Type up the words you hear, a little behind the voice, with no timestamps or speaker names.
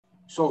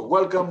So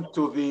welcome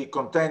to the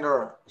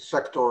container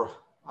sector,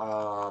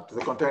 to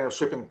the container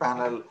shipping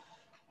panel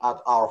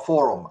at our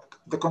forum.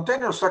 The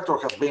container sector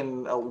has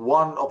been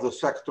one of the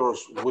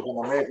sectors with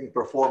an amazing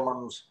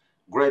performance,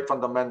 great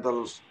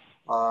fundamentals,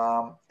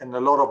 and a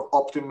lot of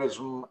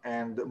optimism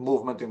and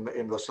movement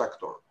in the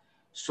sector.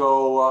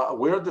 So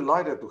we're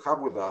delighted to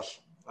have with us,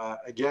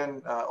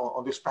 again,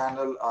 on this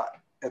panel,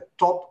 a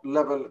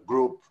top-level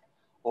group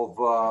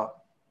of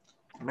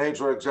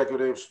major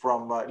executives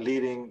from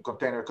leading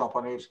container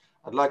companies.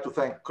 I'd like to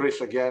thank Chris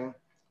again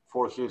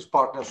for his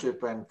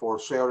partnership and for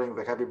sharing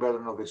the heavy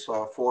burden of this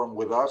forum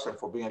with us and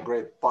for being a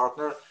great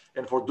partner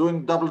and for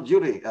doing double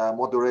duty,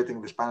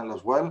 moderating this panel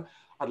as well.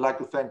 I'd like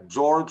to thank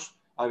George,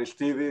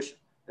 Aristides,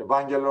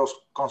 Evangelos,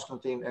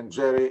 Konstantin, and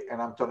Jerry,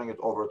 and I'm turning it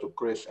over to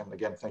Chris. And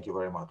again, thank you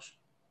very much.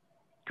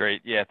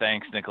 Great. Yeah,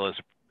 thanks, Nicholas.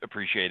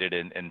 Appreciate it,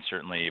 and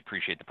certainly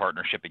appreciate the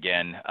partnership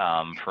again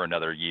for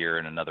another year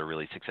and another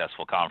really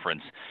successful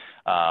conference.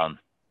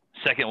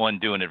 Second one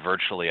doing it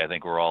virtually. I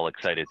think we're all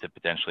excited to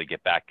potentially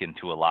get back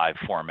into a live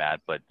format,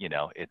 but you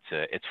know,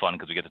 it's fun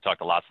because we get to talk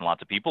to lots and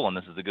lots of people, and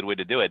this is a good way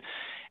to do it.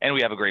 And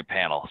we have a great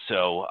panel.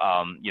 So,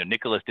 you know,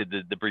 Nicholas did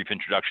the brief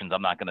introductions.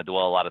 I'm not going to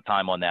dwell a lot of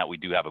time on that. We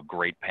do have a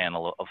great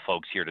panel of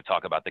folks here to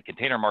talk about the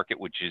container market,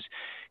 which is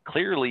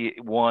clearly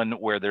one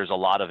where there's a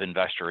lot of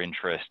investor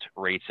interest.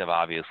 Rates have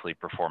obviously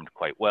performed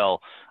quite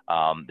well.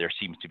 There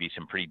seems to be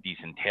some pretty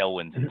decent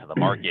tailwinds into the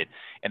market,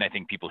 and I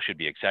think people should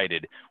be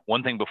excited.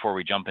 One thing before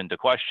we jump into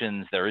questions,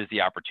 there is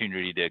the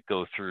opportunity to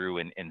go through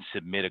and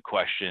submit a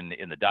question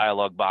in the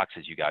dialogue box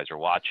as you guys are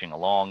watching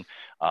along.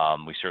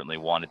 We certainly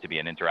want it to be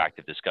an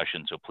interactive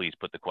discussion, so please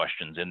put the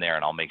questions in there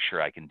and I'll make sure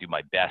I can do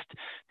my best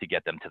to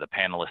get them to the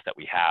panelists that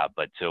we have.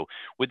 But so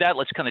with that,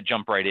 let's kind of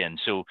jump right in.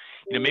 So,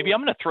 you know, maybe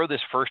I'm going to throw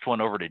this first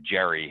one over to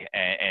Jerry,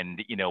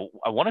 and you know,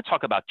 I want to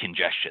talk about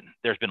congestion.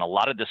 There's been a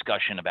lot of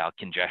discussion about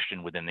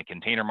congestion within the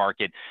container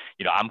market.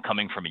 You know, I'm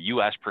coming from a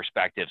U.S.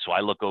 perspective, so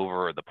I look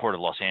over the port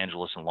of Los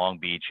Angeles and Long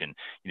Beach and,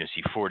 you know,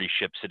 see 40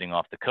 ships sitting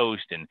off the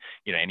coast and,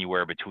 you know,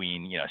 anywhere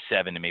between, you know,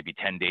 7 to maybe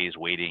 10 days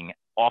waiting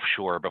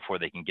offshore before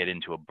they can get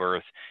into a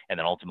berth and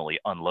then ultimately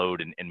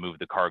unload and move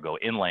the cargo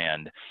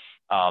inland.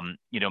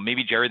 You know,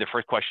 maybe Jerry, the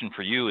first question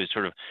for you is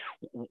sort of,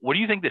 what do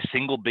you think the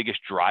single biggest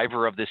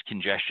driver of this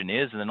congestion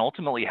is? And then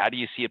ultimately, how do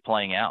you see it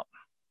playing out?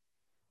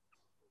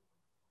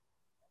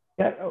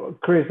 Yeah,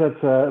 Chris,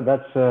 that's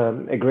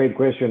a great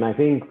question. I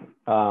think,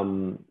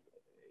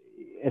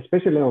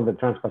 especially on the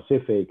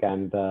Trans-Pacific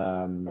and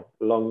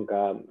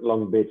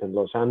Long Beach and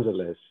Los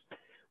Angeles,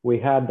 we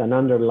had an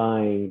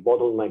underlying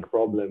bottleneck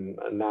problem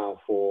now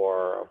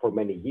for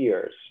many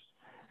years.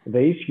 The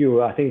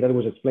issue, I think that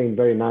was explained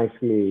very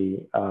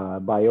nicely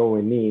by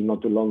ONE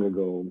not too long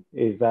ago,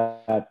 is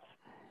that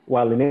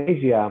while in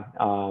Asia,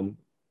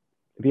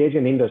 the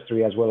Asian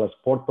industry as well as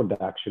port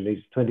production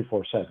is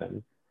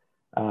 24/7,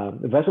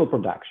 vessel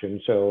production,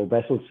 so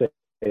vessels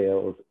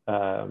sail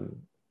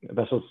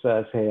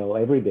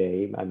every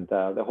day and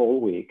the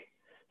whole week.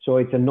 So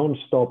it's a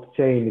non-stop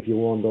chain, if you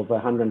want, of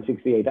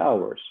 168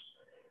 hours.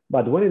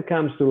 But when it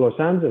comes to Los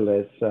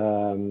Angeles,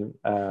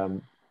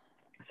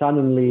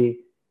 suddenly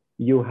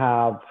you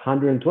have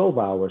 112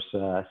 hours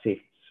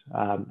shifts,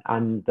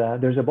 and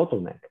there's a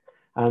bottleneck.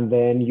 And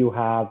then you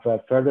have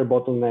further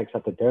bottlenecks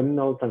at the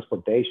terminal,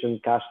 transportation,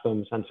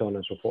 customs, and so on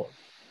and so forth.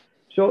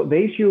 So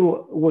the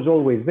issue was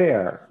always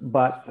there,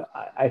 but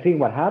I think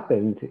what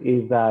happened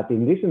is that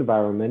in this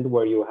environment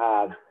where you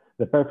have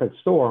the perfect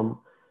storm,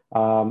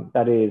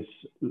 that is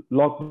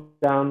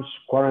lockdowns,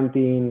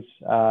 quarantines,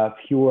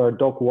 fewer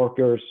dock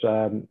workers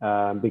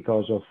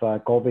because of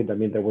COVID. I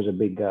mean, there was a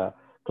big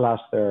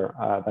cluster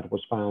that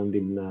was found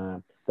in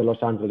the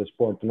Los Angeles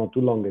port not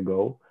too long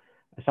ago.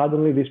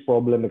 Suddenly this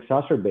problem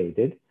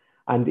exacerbated.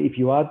 And if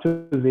you add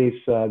to this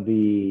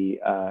the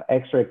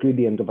extra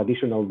ingredient of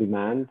additional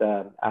demand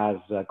as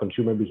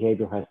consumer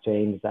behavior has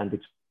changed and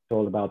it's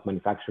all about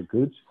manufactured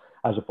goods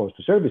as opposed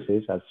to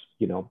services, as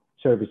you know,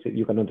 services,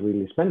 you cannot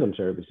really spend on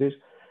services,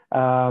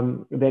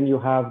 then you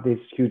have this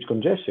huge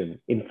congestion.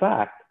 In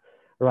fact,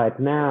 right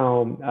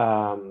now,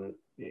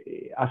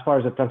 as far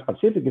as the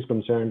Trans-Pacific is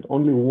concerned,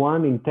 only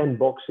 1 in 10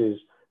 boxes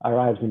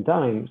arrives in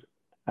time,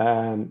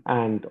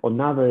 and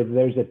on average,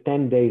 there's a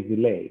 10 days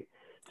delay.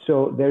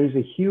 So there is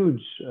a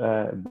huge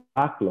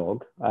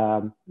backlog,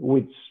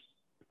 which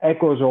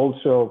echoes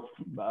also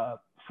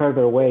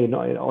further away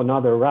on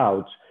other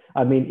routes.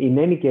 I mean, in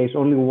any case,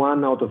 only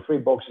 1 out of 3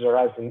 boxes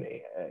arrives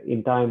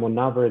in time on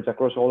average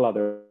across all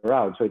other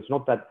routes. So it's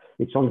not that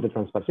it's only the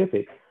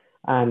Trans-Pacific.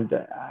 And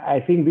I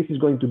think this is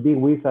going to be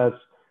with us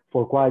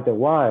for quite a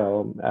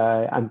while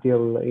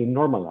until it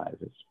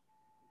normalizes.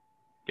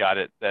 Got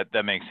it.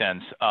 That makes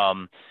sense.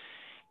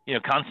 You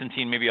know,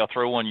 Konstantin, maybe I'll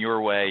throw one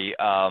your way.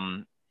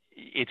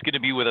 It's going to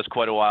be with us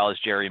quite a while, as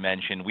Jerry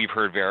mentioned. We've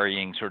heard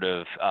varying sort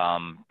of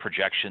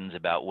projections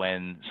about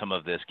when some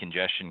of this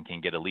congestion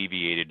can get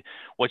alleviated.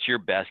 What's your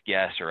best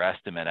guess or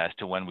estimate as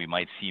to when we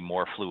might see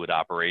more fluid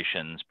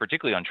operations,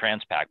 particularly on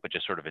Transpac, but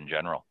just sort of in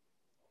general?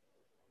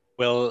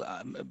 Well,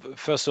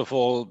 first of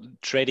all,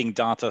 trading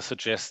data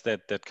suggests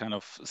that kind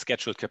of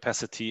scheduled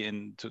capacity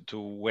to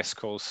West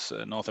Coast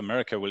North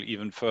America will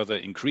even further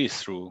increase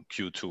through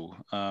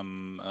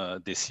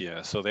Q2 this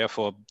year. So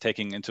therefore,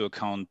 taking into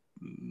account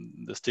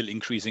the still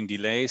increasing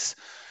delays,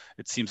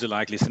 it seems a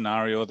likely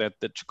scenario that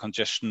the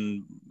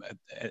congestion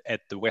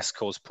at the West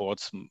Coast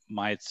ports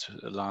might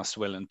last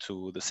well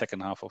into the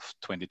second half of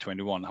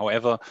 2021.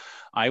 However,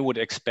 I would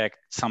expect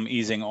some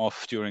easing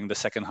off during the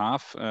second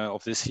half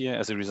of this year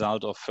as a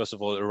result of, first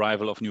of all,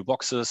 arrival of new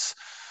boxes,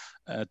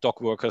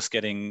 dock workers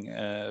getting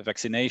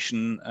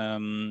vaccination,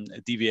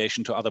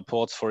 deviation to other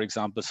ports, for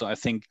example. So I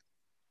think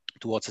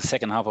towards the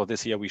second half of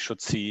this year, we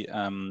should see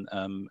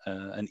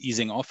an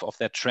easing off of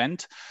that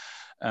trend.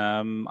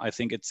 I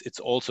think it's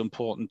also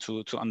important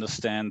to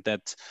understand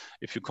that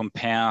if you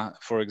compare,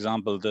 for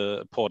example,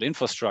 the port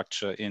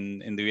infrastructure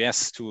in the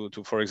US to,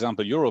 for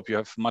example, Europe, you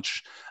have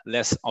much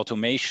less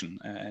automation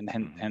and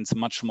hence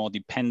much more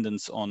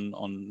dependence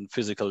on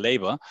physical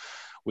labor,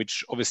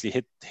 which obviously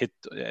hit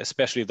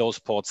especially those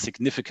ports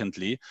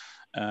significantly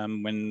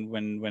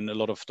when a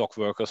lot of dock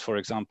workers, for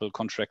example,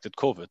 contracted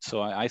COVID.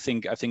 So I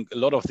think a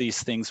lot of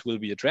these things will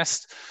be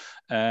addressed.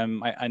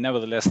 I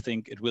nevertheless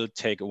think it will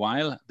take a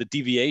while. The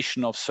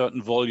deviation of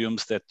certain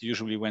volumes that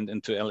usually went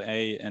into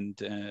LA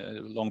and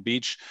Long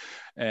Beach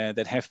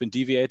that have been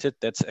deviated,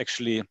 that's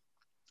actually,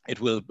 it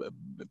will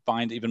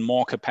bind even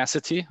more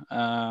capacity.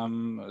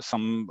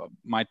 Some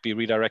might be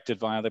redirected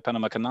via the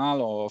Panama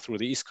Canal or through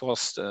the East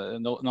Coast,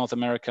 North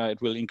America.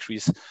 It will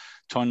increase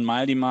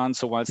ton-mile demand.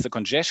 So whilst the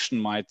congestion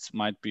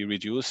might be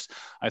reduced,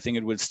 I think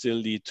it will still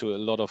lead to a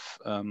lot of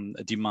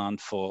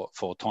demand for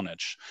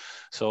tonnage.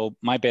 So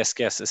my best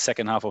guess is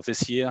second half of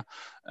this year,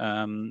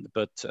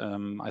 but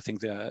I think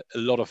there are a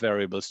lot of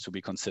variables to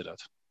be considered.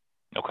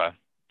 Okay,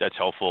 that's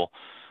helpful.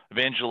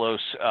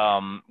 Evangelos,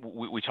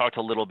 we talked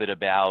a little bit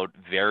about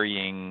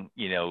varying,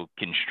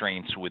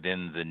 constraints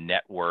within the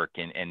network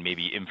and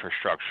maybe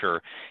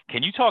infrastructure.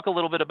 Can you talk a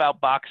little bit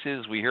about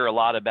boxes? We hear a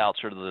lot about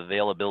sort of the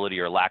availability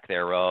or lack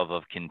thereof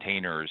of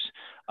containers,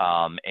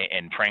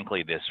 and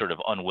frankly, this sort of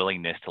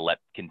unwillingness to let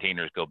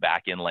containers go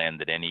back inland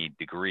at any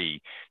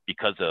degree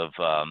because of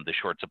the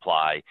short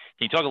supply.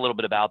 Can you talk a little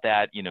bit about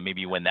that?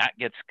 Maybe when that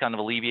gets kind of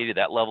alleviated,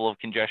 that level of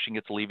congestion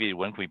gets alleviated,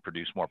 when can we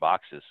produce more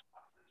boxes?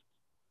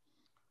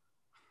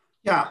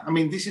 Yeah, I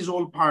mean, this is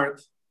all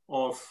part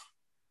of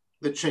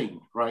the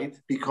chain, right?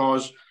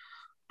 Because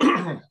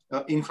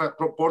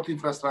port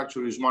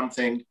infrastructure is one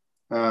thing.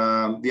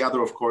 The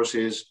other, of course,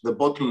 is the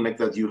bottleneck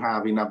that you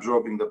have in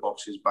absorbing the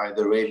boxes by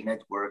the rail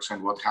networks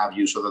and what have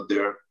you, so that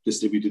they're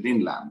distributed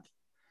inland.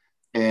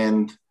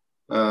 And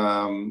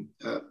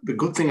the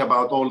good thing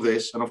about all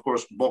this, and of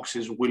course,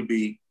 boxes will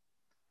be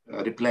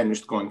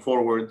replenished going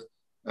forward.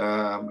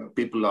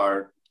 People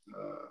are,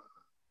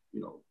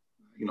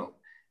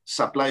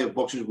 supply of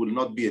boxes will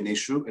not be an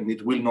issue and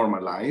it will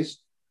normalize.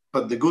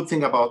 But the good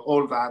thing about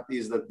all that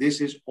is that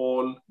this is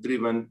all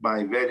driven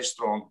by very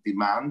strong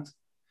demand.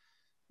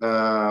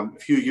 A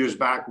few years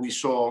back, we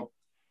saw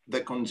the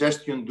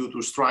congestion due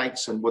to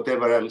strikes and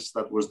whatever else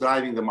that was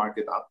driving the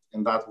market up,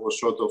 and that was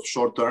sort of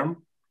short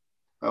term.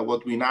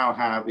 What we now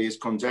have is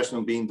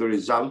congestion being the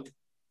result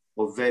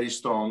of very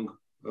strong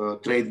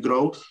trade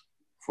growth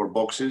for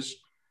boxes.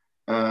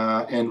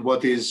 And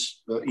what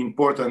is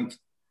important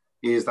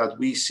is that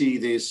we see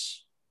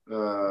this,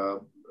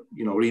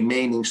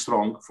 remaining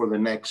strong for the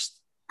next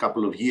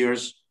couple of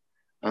years.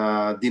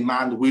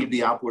 Demand will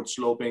be upward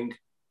sloping.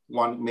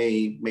 One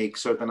may make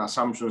certain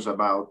assumptions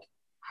about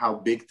how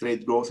big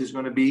trade growth is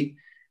going to be,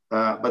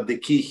 but the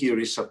key here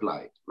is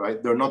supply,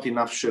 right? There are not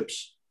enough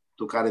ships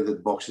to carry the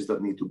boxes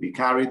that need to be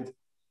carried.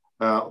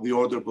 The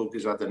order book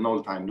is at an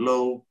all-time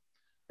low.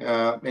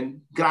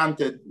 And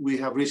granted, we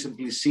have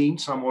recently seen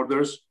some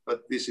orders,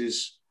 but this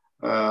is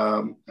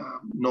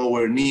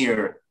nowhere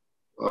near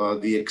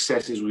the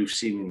excesses we've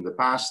seen in the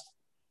past.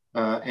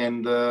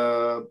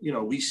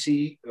 We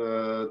see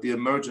the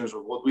emergence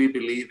of what we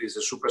believe is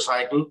a super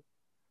cycle,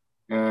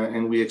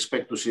 and we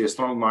expect to see a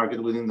strong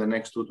market within the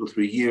next 2 to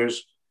 3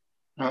 years.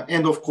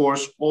 And of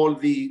course, all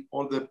the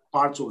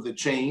parts of the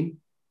chain,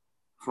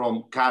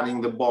 from carrying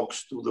the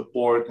box to the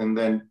port and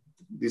then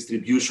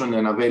distribution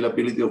and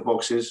availability of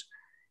boxes,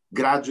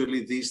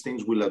 gradually these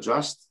things will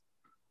adjust.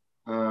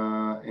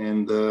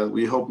 And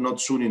we hope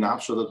not soon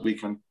enough, so that we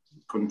can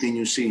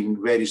continue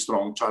seeing very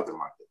strong charter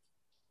market,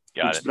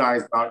 which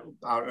drives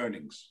our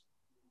earnings.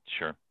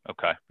 Sure.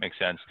 Okay. Makes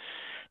sense.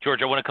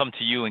 George, I want to come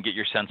to you and get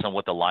your sense on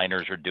what the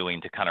liners are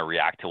doing to kind of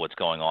react to what's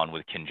going on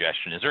with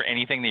congestion. Is there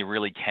anything they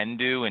really can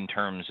do in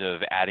terms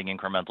of adding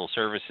incremental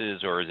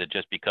services, or is it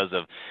just because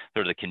of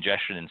sort of the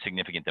congestion and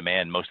significant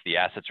demand, most of the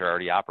assets are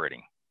already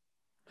operating?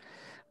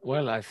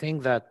 Well, I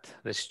think that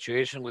the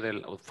situation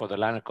for the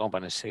liner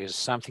companies is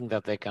something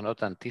that they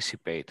cannot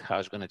anticipate how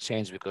it's going to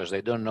change, because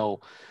they don't know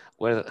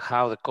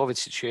how the COVID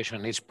situation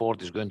in each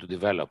port is going to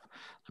develop.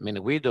 I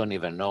mean, we don't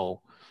even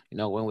know,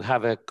 when we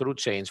have a crew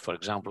change, for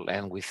example,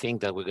 and we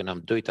think that we're going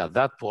to do it at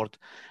that port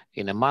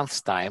in a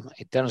month's time,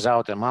 it turns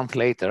out a month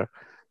later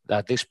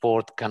that this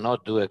port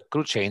cannot do a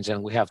crew change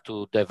and we have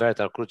to divert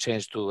our crew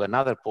change to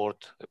another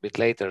port a bit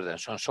later and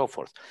so on and so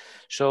forth.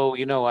 So,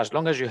 as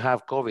long as you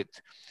have COVID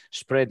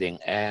spreading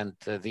and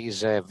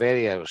these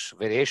various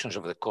variations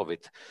of the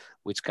COVID,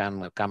 which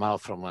can come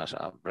out from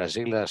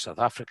Brazil, South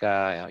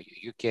Africa,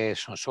 UK,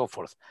 so on and so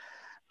forth,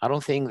 I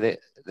don't think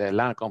the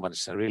liner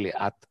companies are really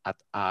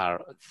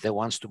are the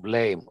ones to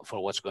blame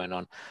for what's going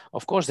on.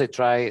 Of course, they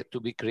try to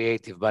be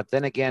creative, but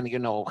then again,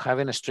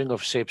 having a string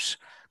of ships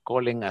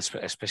calling a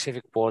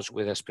specific ports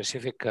with a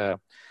specific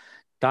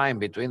time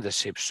between the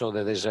ships, so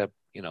that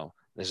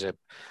there's a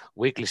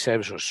weekly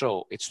service or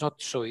so. It's not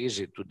so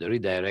easy to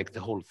redirect the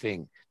whole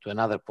thing to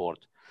another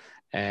port,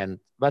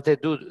 but they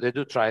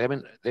do try. I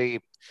mean, the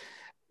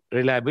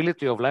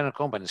reliability of liner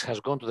companies has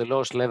gone to the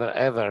lowest level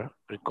ever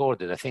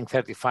recorded. I think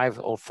 35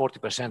 or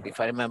 40%, if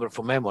I remember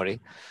from memory,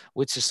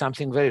 which is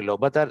something very low.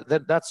 But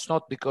that's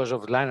not because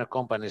of liner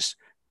companies'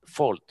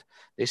 fault.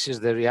 This is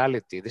the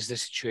reality. This is the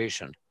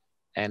situation.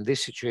 And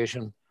this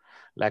situation,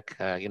 like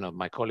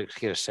my colleague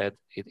here said,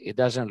 it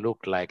doesn't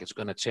look like it's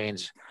going to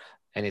change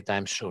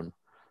anytime soon.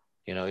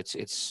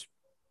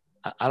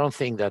 I don't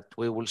think that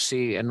we will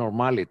see a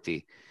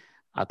normality,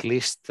 at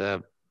least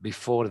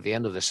before the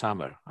end of the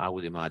summer, I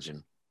would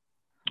imagine.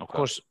 Okay. Of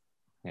course,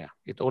 yeah,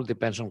 it all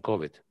depends on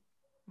COVID.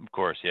 Of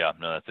course, yeah.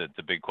 No, that's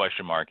a big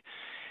question mark.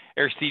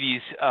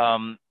 Aristides,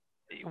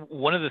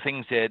 one of the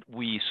things that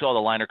we saw the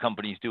liner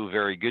companies do a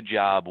very good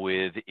job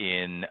with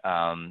in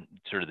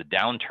sort of the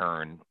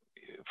downturn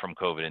from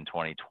COVID in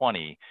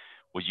 2020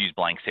 was use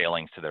blank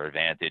sailings to their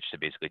advantage to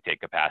basically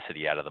take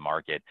capacity out of the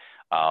market.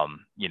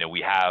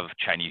 We have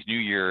Chinese New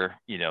Year,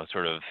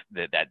 sort of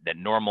that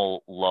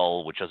normal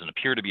lull, which doesn't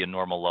appear to be a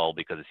normal lull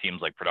because it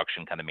seems like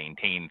production kind of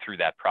maintained through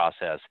that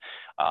process.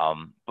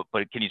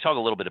 But can you talk a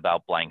little bit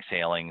about blank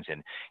sailings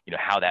and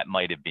how that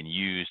might have been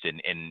used,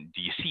 and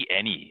do you see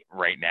any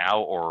right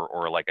now,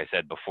 or like I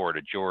said before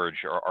to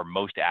George, are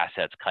most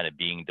assets kind of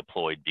being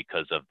deployed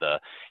because of the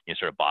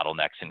sort of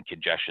bottlenecks and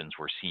congestions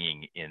we're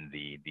seeing in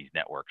these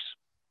networks?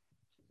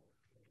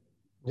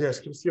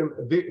 Yes, Christian,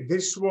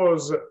 this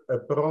was a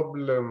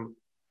problem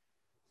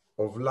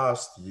of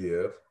last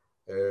year.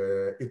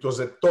 It was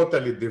a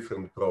totally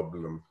different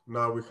problem.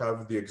 Now we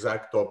have the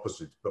exact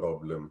opposite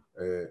problem.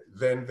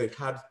 Then they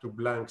had to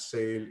blank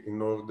sail in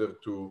order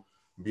to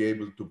be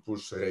able to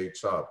push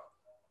rates up.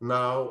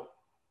 Now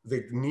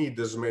they need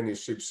as many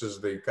ships as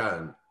they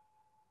can.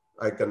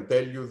 I can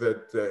tell you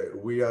that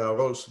we are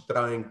also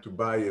trying to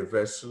buy a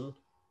vessel,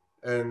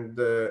 and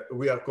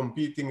we are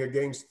competing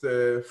against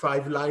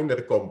 5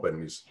 liner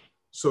companies.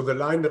 So the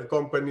liner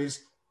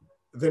companies,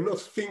 they're not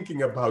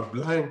thinking about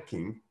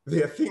blanking.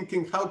 They are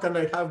thinking, how can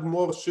I have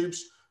more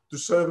ships to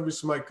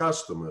service my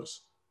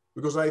customers?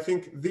 Because I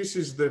think this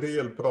is the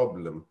real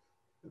problem,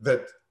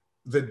 that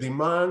the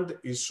demand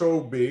is so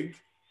big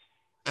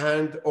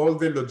and all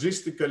the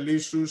logistical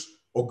issues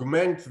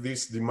augment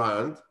this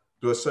demand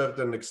to a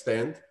certain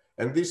extent.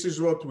 And this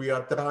is what we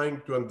are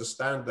trying to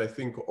understand, I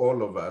think,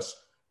 all of us,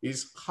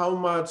 is how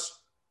much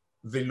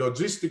the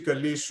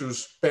logistical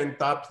issues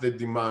pent up the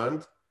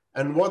demand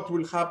and what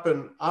will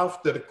happen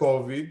after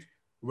COVID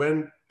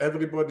when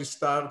everybody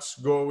starts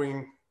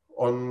going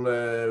on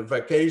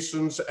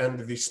vacations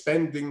and the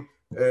spending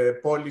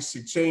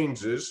policy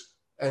changes,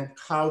 and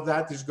how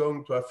that is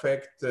going to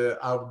affect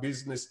our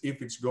business,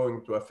 if it's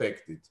going to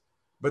affect it.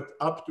 But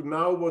up to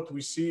now, what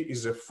we see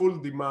is a full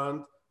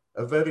demand,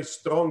 a very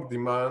strong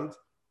demand.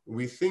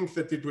 We think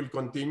that it will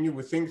continue.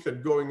 We think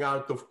that going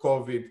out of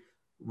COVID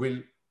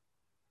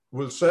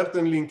will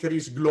certainly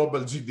increase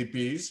global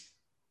GDPs.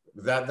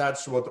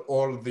 That's what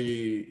all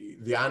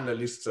the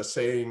analysts are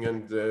saying,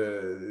 and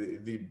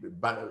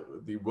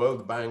the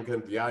World Bank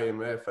and the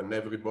IMF and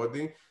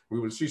everybody. We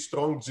will see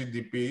strong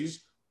GDPs.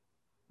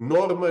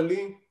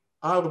 Normally,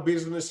 our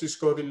business is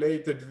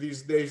correlated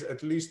these days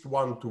at least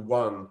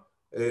 1-to-1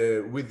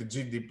 with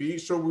GDP.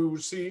 So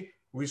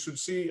we should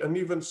see an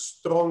even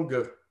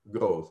stronger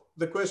growth.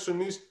 The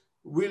question is,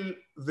 will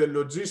the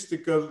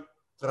logistical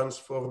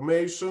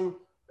transformation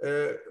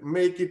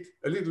make it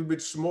a little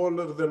bit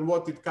smaller than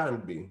what it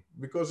can be?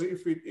 Because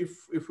if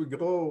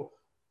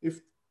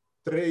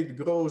trade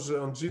grows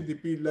on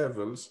GDP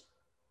levels,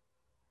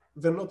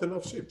 there are not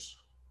enough ships.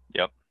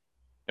 Yep.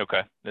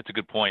 Okay, that's a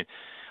good point.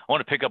 I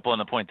want to pick up on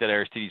the point that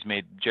Aristides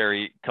made.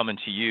 Jerry, coming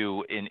to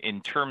you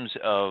in terms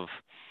of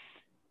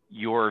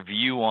your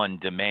view on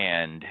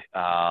demand.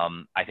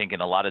 I think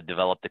in a lot of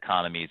developed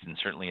economies, and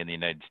certainly in the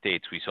United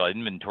States, we saw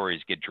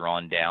inventories get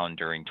drawn down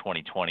during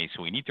 2020.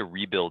 So we need to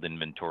rebuild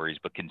inventories,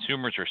 but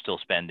consumers are still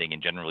spending,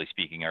 and generally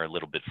speaking, are a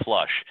little bit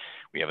flush.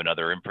 We have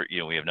another,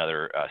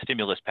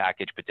 stimulus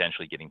package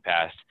potentially getting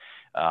passed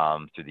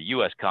through the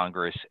U.S.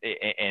 Congress,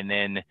 and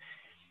then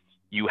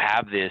you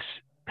have this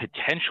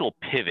potential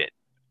pivot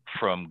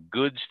from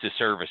goods to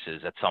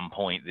services at some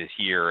point this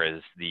year,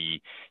 as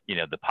the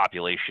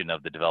population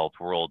of the developed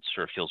world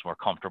sort of feels more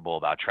comfortable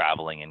about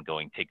traveling and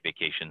take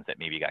vacations that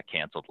maybe got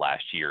canceled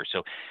last year.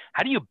 So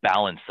how do you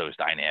balance those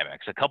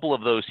dynamics? A couple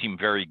of those seem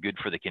very good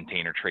for the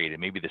container trade,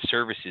 and maybe the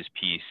services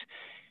piece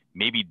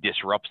maybe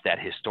disrupts that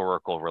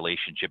historical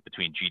relationship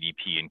between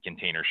GDP and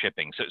container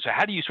shipping. So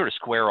how do you sort of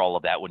square all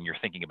of that when you're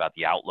thinking about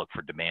the outlook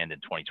for demand in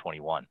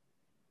 2021?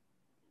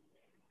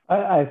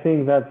 I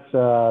think that's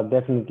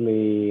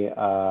definitely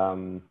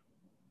a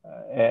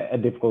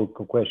difficult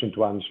question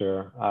to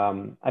answer.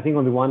 I think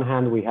on the one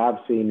hand, we have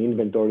seen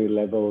inventory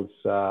levels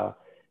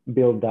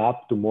build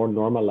up to more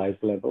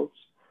normalized levels.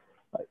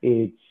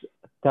 It's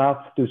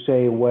tough to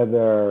say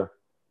whether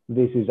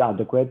this is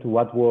adequate.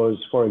 What was,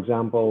 for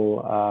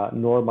example,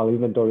 normal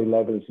inventory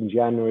levels in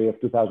January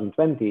of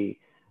 2020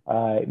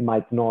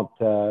 might not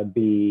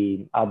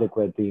be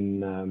adequate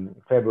in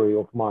February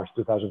or March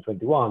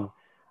 2021.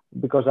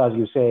 Because, as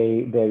you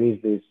say, there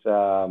is this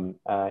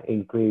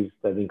increased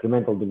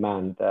incremental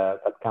demand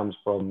that comes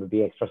from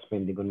the extra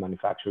spending on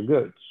manufactured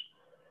goods.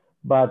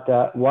 But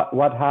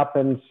what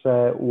happens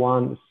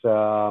once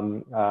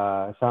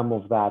some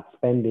of that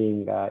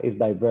spending is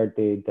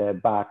diverted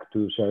back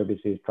to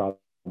services,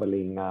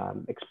 traveling,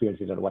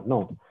 experiences, and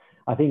whatnot?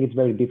 I think it's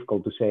very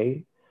difficult to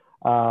say.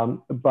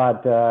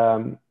 But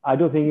I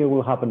don't think it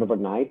will happen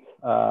overnight.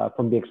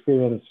 From the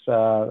experience,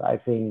 I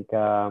think,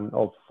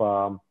 of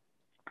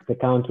the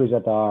countries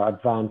that are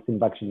advanced in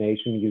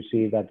vaccination, you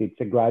see that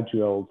it's a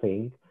gradual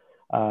thing.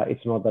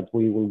 It's not that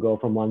we will go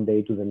from one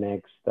day to the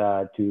next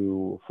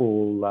to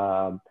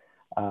full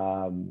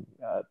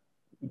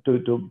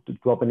to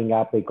opening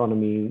up the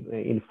economy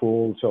in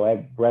full. So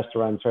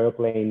restaurants,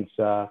 airplanes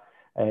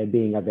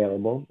being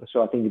available.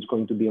 So I think it's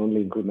going to be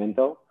only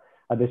incremental.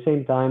 At the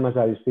same time, as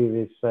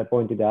Aristidis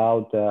pointed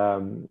out,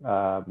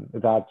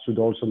 that should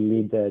also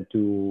lead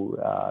to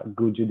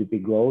good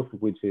GDP growth,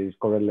 which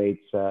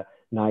correlates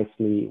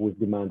nicely with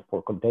demand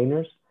for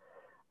containers.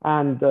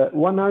 And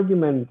one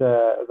argument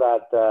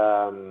that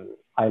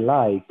I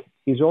like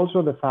is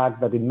also the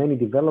fact that in many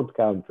developed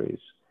countries,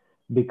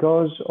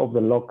 because of the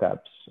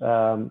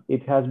lockups,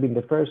 it has been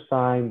the first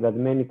time that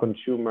many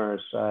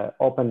consumers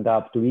opened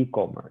up to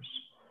e-commerce.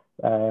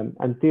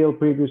 Until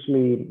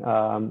previously,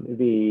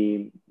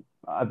 the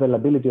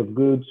availability of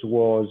goods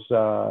was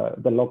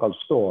the local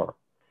store.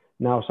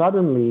 Now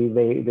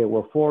suddenly they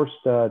were forced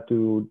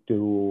to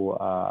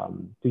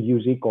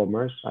use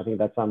e-commerce. I think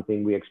that's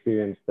something we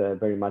experienced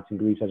very much in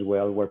Greece as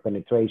well, where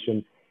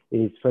penetration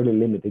is fairly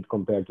limited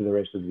compared to the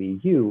rest of the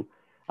EU.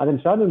 And then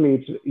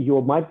suddenly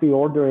you might be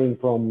ordering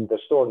from the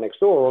store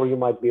next door, or you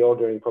might be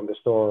ordering from the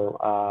store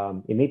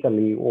in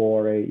Italy,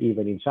 or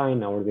even in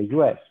China or the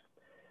US.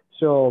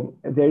 So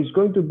there is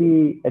going to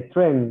be a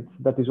trend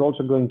that is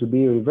also going to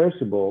be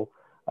reversible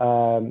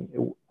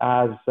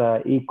as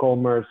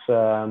e-commerce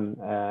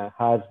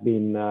has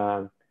been,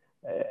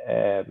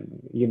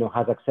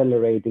 has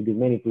accelerated in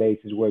many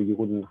places where you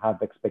wouldn't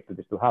have expected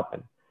this to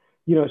happen.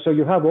 So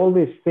you have all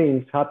these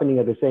things happening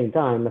at the same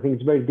time. I think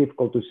it's very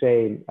difficult to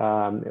say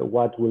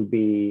what will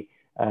be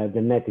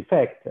the net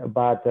effect.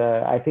 But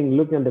I think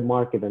looking at the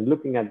market and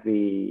looking at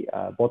the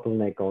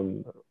bottleneck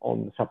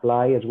on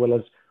supply, as well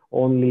as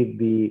only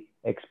the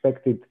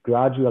expected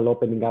gradual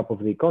opening up of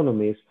the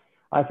economies,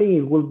 I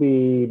think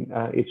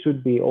it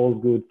should be all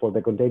good for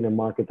the container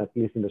market, at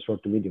least in the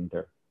short to medium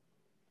term.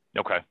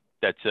 Okay,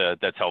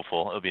 that's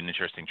helpful. It'll be an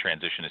interesting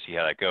transition to see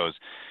how that goes.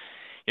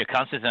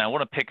 Konstantin, I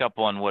want to pick up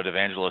on what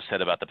Evangelos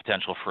said about the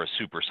potential for a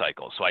super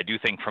cycle. So I do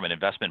think from an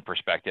investment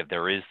perspective,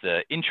 there is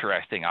the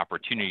interesting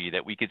opportunity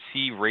that we could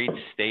see rates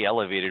stay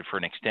elevated for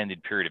an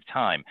extended period of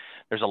time.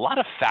 There's a lot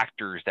of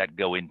factors that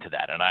go into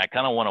that, and I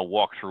kind of want to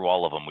walk through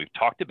all of them. We've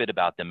talked a bit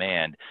about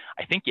demand.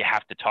 I think you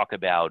have to talk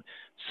about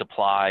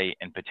supply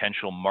and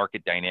potential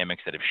market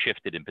dynamics that have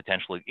shifted and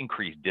potentially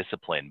increased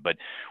discipline. But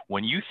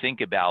when you think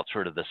about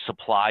sort of the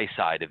supply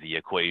side of the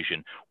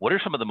equation, what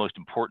are some of the most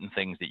important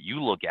things that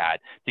you look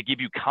at to give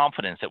you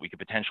confidence that we could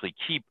potentially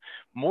keep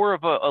more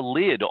of a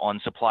lid on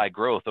supply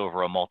growth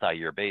over a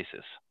multi-year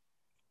basis?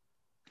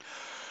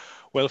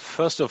 Well,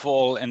 first of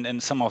all,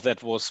 and some of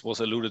that was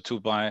alluded to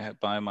by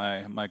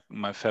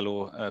my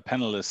fellow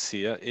panelists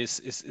here,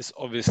 is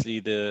obviously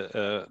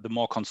the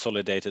more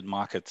consolidated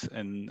market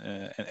and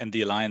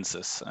the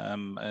alliances,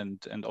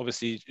 and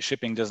obviously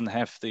shipping doesn't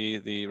have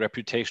the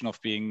reputation of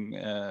being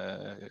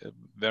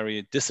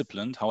very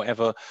disciplined.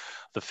 However,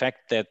 the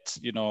fact that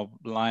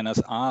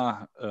liners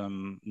are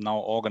now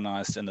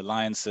organized in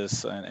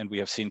alliances, and we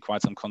have seen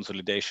quite some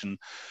consolidation,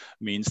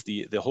 means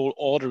the whole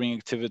ordering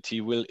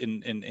activity will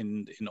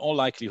in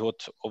all likelihood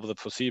over the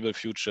foreseeable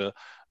future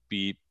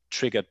be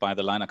triggered by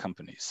the liner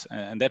companies.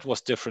 And that was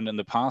different in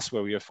the past,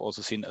 where we have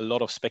also seen a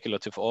lot of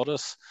speculative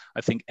orders. I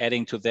think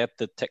adding to that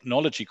the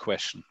technology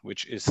question,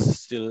 which is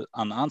still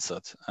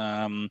unanswered,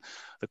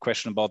 the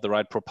question about the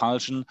right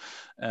propulsion,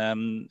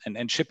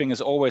 and shipping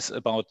is always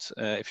about,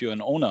 if you're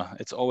an owner,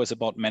 it's always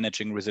about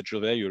managing residual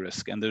value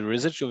risk. And the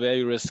residual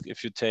value risk,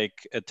 if you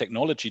take a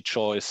technology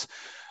choice,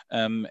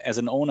 as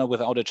an owner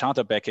without a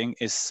charter backing,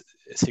 is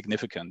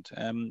significant.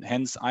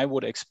 Hence, I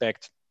would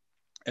expect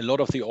a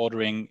lot of the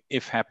ordering,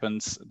 if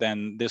happens,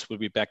 then this will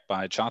be backed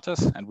by charters,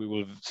 and we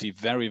will see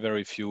very,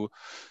 very few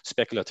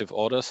speculative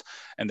orders.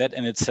 And that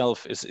in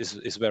itself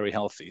is very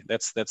healthy.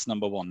 That's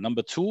number one.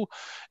 Number two,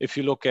 if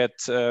you look at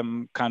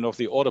kind of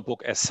the order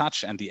book as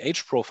such and the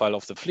age profile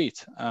of the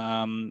fleet,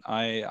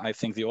 I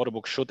think the order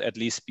book should at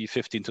least be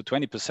 15 to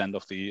 20%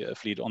 of the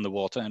fleet on the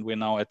water, and we're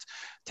now at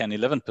 10,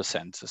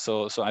 11%.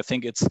 So I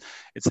think it's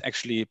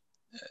actually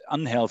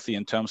unhealthy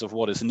in terms of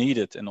what is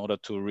needed in order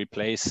to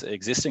replace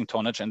existing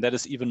tonnage. And that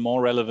is even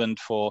more relevant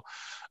for,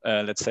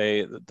 let's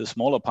say, the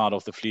smaller part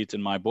of the fleet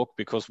in my book,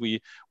 because we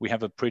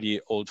have a pretty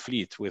old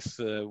fleet with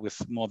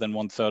more than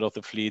 1/3 of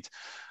the fleet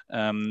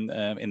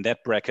in that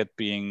bracket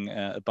being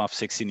above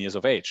 16 years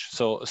of age.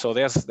 So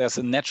there's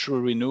a natural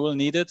renewal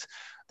needed.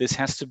 This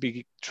has to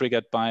be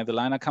triggered by the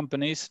liner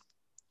companies.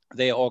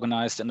 They are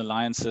organized in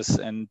alliances,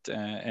 and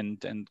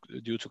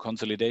due to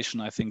consolidation,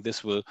 I think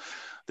this will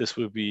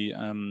be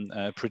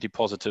pretty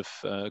positive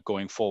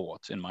going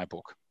forward in my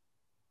book.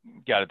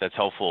 Got it. That's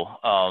helpful.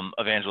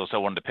 Evangelos, I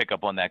wanted to pick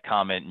up on that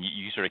comment.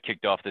 You sort of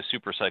kicked off the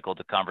super cycle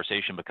to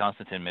conversation, but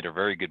Konstantin made a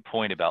very good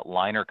point about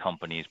liner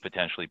companies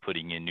potentially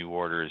putting in new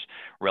orders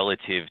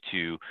relative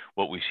to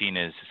what we've seen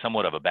as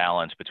somewhat of a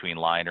balance between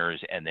liners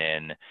and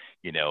then,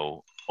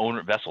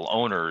 vessel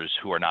owners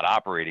who are not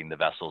operating the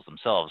vessels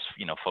themselves,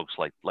 folks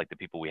like the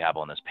people we have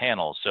on this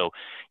panel. So,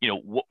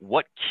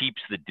 what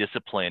keeps the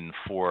discipline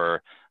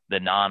for the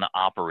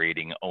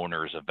non-operating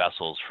owners of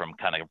vessels from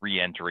kind of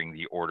re-entering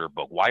the order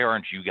book? Why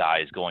aren't you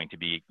guys going to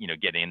be,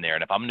 getting in there?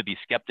 And if I'm going to be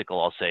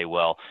skeptical, I'll say,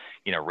 well,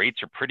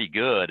 rates are pretty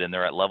good and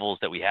they're at levels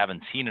that we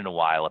haven't seen in a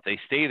while. If they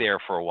stay there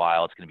for a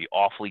while, it's going to be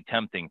awfully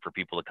tempting for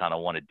people to kind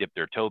of want to dip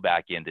their toe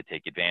back in to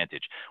take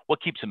advantage.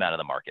 What keeps them out of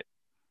the market?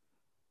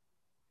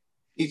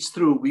 It's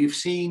true. We've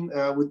seen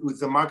with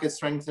the market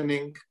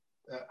strengthening,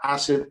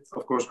 asset,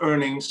 of course,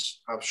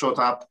 earnings have shot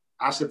up,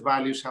 asset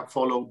values have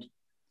followed.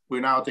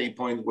 We're now at a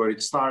point where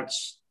it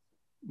starts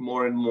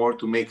more and more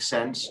to make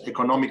sense,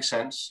 economic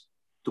sense,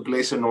 to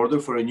place an order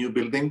for a new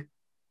building.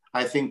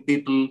 I think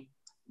the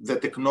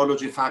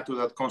technology factor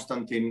that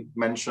Konstantin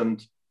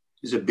mentioned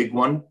is a big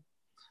one.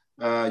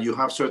 You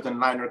have certain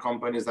liner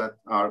companies that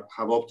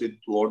have opted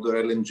to order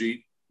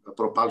LNG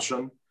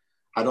propulsion.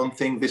 I don't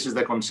think this is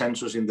the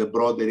consensus in the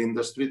broader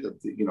industry. That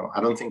I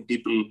don't think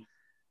people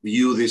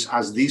view this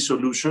as the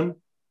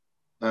solution.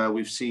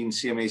 We've seen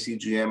CMA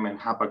CGM and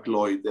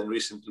Hapag-Lloyd and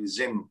recently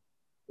ZIM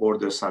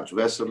order such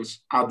vessels.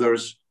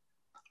 Others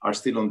are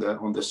still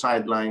on the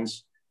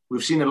sidelines.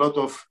 We've seen a lot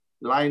of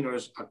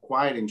liners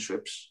acquiring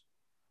ships.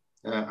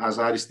 As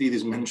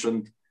Aristides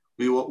mentioned,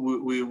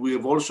 we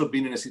have also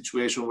been in a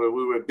situation where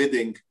we were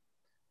bidding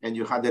and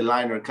you had a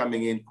liner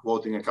coming in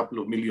quoting a couple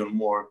of million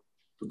more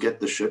to get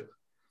the ship.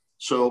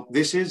 So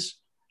this is,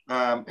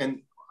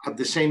 and at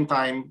the same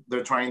time,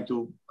 they're trying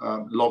to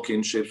lock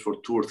in ships for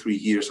 2 or 3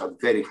 years at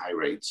very high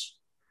rates,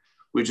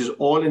 which is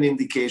all an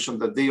indication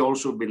that they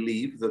also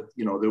believe that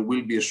there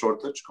will be a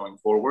shortage going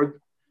forward.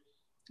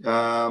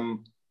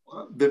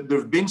 There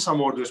have been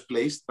some orders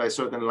placed by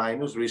certain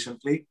liners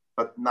recently,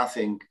 but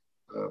nothing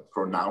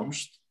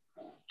pronounced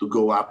to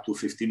go up to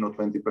 15 or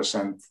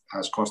 20%,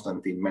 as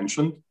Konstantin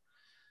mentioned.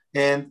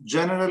 And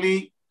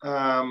generally,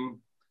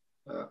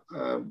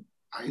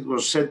 it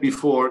was said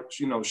before,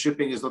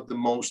 shipping is not the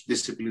most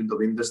disciplined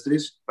of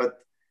industries, but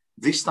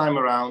this time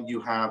around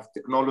you have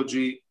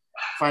technology.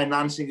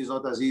 Financing is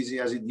not as easy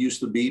as it used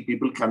to be.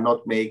 People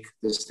cannot make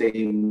the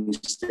same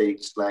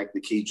mistakes like the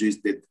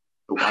KGs did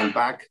a while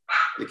back.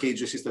 The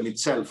KG system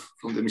itself,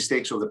 from the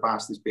mistakes of the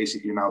past, is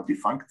basically now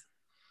defunct.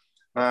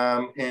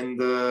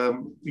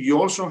 You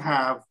also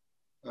have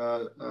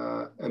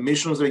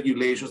emissions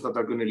regulations that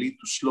are going to lead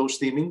to slow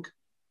steaming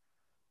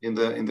in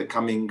the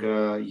coming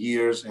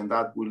years, and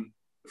that will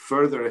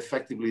further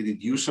effectively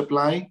reduce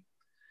supply.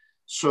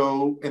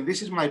 So, and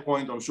this is my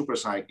point on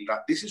supercycle,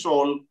 that this is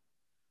all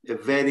a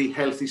very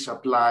healthy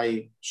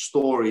supply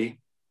story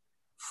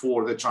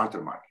for the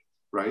charter market,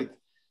 right?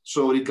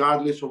 So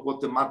regardless of what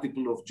the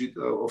multiple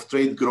of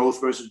trade growth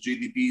versus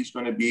GDP is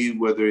going to be,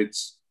 whether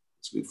it's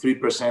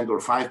 3% or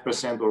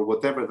 5% or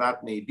whatever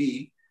that may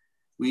be,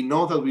 we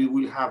know that we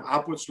will have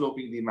upward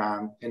sloping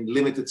demand and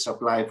limited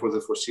supply for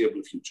the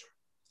foreseeable future.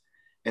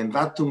 And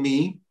that to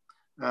me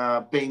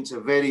paints a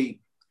very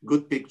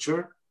good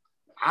picture,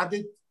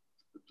 added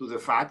to the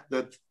fact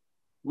that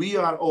we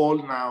are all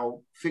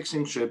now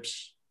fixing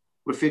ships.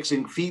 We're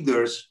fixing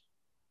feeders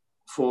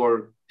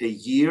for a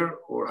year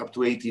or up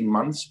to 18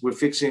 months. We're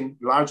fixing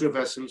larger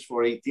vessels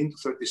for 18 to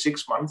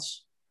 36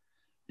 months.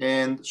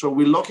 And so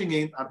we're locking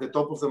in at the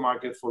top of the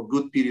market for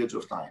good periods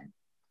of time.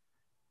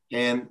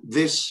 And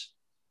this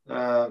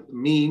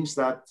means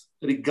that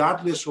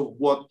regardless of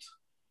what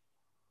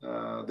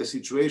the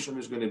situation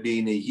is going to be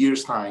in a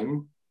year's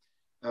time,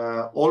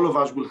 all of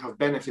us will have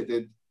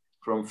benefited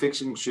from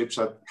fixing ships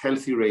at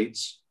healthy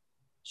rates.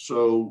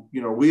 So,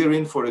 we are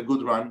in for a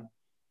good run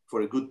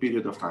for a good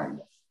period of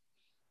time.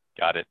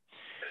 Got it.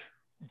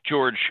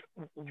 George,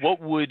 what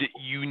would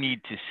you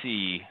need to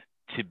see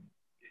to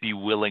be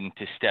willing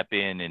to step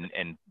in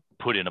and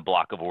put in a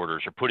block of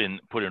orders or put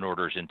in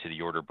orders into the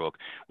order book.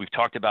 We've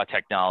talked about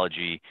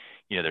technology.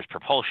 There's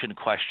propulsion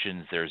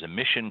questions, there's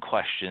emission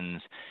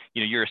questions.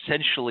 You're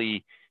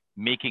essentially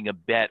making a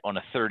bet on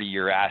a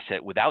 30-year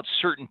asset without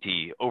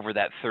certainty over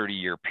that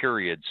 30-year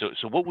period.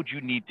 So what would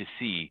you need to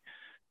see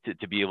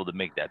to be able to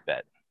make that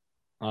bet?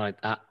 All right.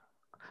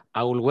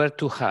 I will wear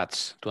two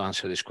hats to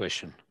answer this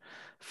question.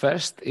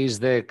 First is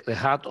the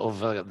hat of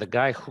the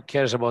guy who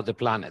cares about the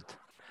planet.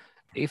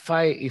 If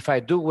I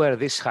do wear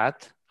this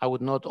hat, I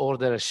would not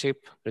order a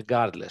ship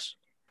regardless.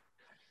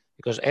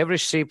 Because every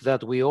ship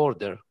that we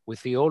order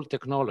with the old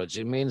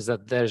technology means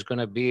that there's going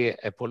to be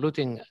a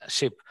polluting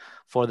ship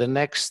for the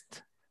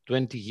next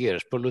 20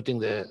 years, polluting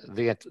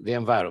the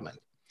environment.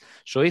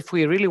 So if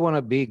we really want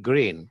to be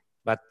green,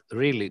 but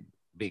really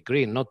be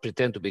green, not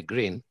pretend to be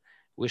green,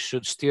 we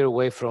should steer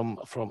away from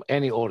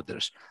any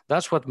orders.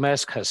 That's what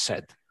Maersk has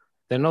said.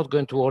 They're not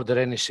going to order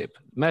any ship.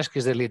 Maersk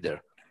is the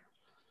leader.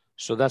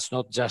 So that's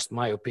not just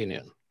my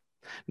opinion.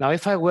 Now,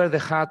 if I wear the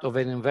hat of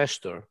an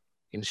investor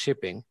in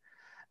shipping,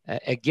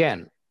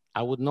 again,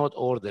 I would not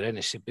order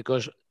any ship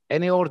because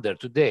any order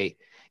today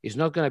is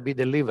not going to be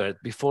delivered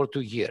before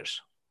 2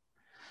 years.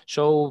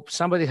 So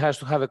somebody has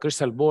to have a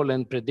crystal ball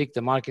and predict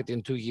the market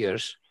in 2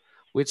 years,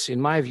 which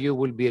in my view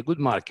will be a good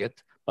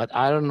market, but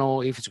I don't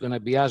know if it's going to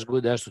be as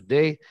good as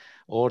today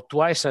or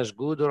twice as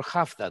good or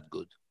half that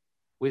good,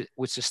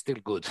 which is still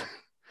good.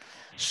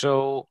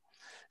 So,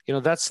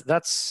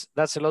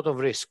 that's a lot of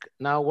risk.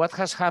 Now, what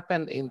has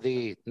happened in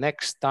the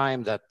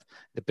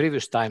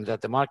previous time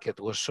that the market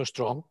was so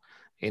strong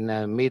in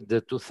mid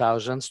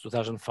 2000s,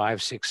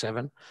 2005, 6,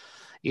 7,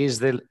 is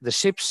the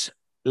ship's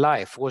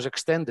life was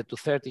extended to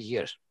 30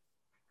 years.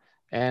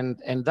 And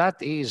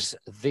that is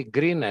the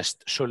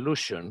greenest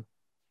solution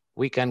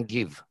we can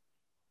give.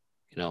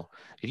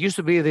 It used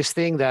to be this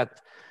thing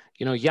that,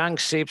 young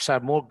ships are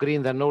more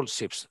green than old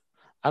ships.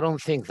 I don't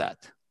think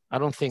that.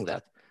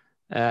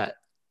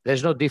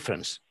 There's no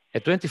difference. A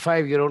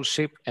 25-year-old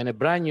ship and a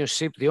brand new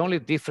ship, the only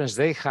difference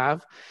they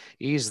have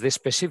is the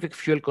specific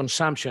fuel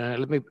consumption. And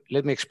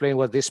let me explain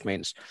what this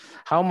means.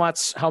 How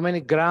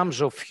many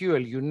grams of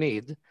fuel you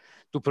need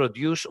to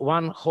produce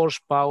 1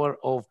 horsepower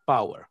of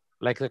power,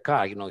 like the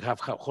car, you have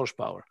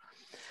horsepower.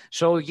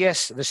 So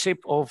yes, the ship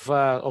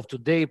of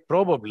today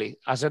probably,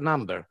 as a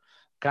number,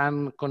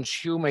 can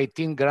consume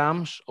 18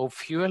 grams of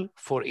fuel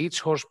for each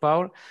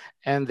horsepower,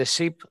 and the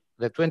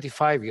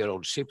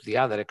 25-year-old ship, the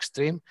other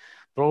extreme,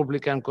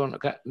 probably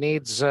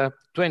needs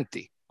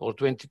 20 or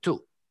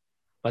 22.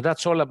 But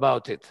that's all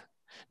about it.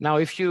 Now,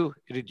 if you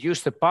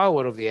reduce the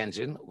power of the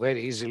engine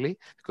very easily,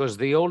 because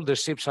the older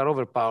ships are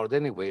overpowered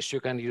anyway, so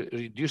you can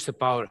reduce the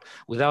power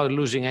without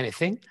losing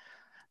anything,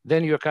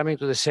 then you're coming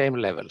to the same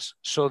levels.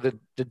 So the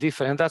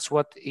difference, and that's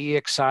what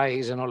EEXI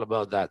is and all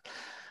about that.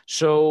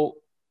 So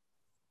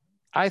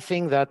I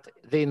think that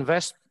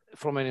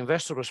from an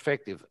investor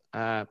perspective,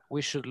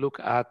 we should look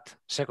at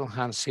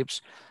second-hand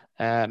ships,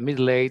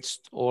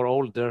 middle-aged or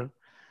older,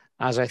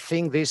 as I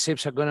think these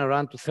ships are going to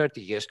run to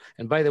 30 years.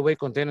 And by the way,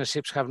 container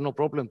ships have no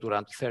problem to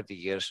run to 30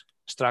 years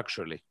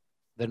structurally.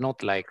 They're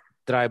not like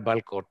dry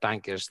bulk or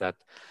tankers that,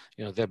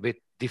 they're a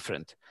bit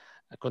different.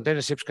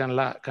 Container ships can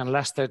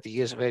last 30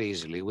 years very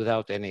easily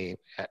without any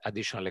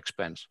additional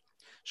expense.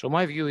 So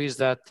my view is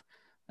that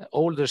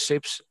older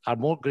ships are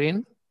more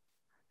green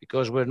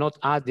because we're not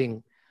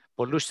adding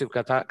pollutive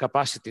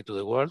capacity to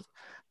the world,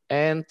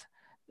 and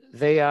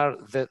they are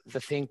the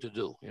thing to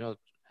do,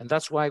 and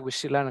that's why we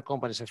see liner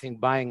companies, I think,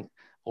 buying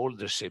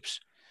older ships,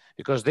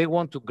 because they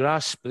want to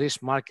grasp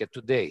this market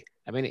today.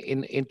 I mean,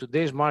 in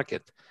today's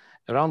market,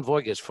 around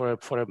voyage for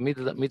a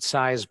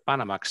mid-size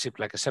Panamax ship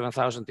like a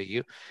 7,000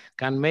 TEU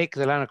can make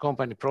the liner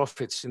company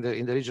profits in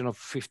the region of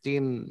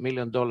 $15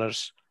 million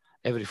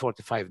every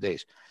 45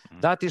 days.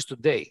 Mm-hmm. That is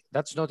today.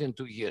 That's not in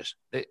 2 years.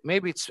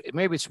 Maybe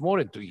it's more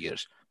in 2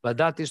 years, but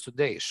that is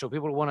today. So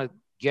people want to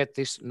get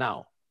this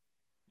now.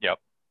 Yep.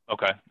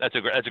 Okay, that's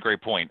a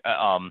great point.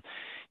 The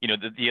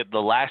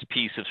last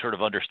piece of sort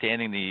of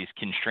understanding these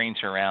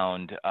constraints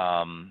around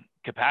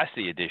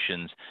capacity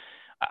additions,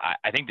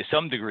 I think to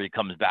some degree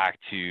comes back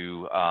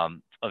to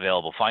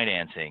available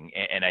financing,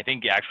 and I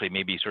think actually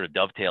maybe sort of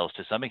dovetails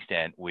to some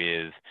extent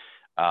with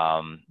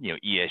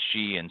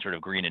ESG and sort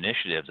of green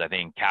initiatives. I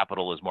think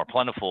capital is more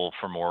plentiful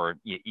for more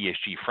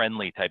ESG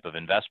friendly type of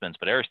investments.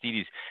 But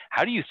Aristides,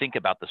 how do you think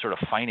about the sort of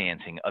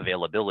financing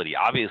availability?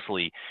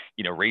 Obviously,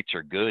 rates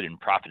are good and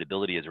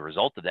profitability as a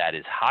result of that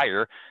is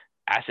higher.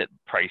 Asset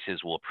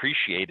prices will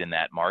appreciate in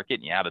that market,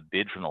 and you have a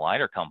bid from the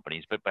liner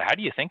companies. But how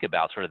do you think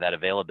about sort of that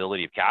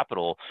availability of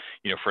capital,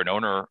 for an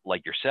owner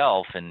like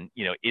yourself? And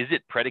is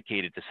it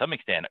predicated to some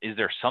extent? Is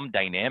there some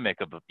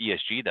dynamic of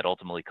ESG that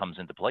ultimately comes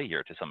into play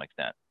here to some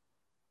extent?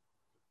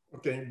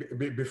 Okay,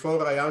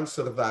 before I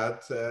answer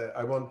that,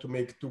 I want to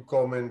make 2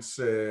 comments.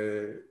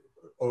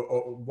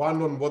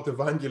 One on what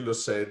Evangelos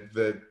said,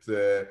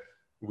 that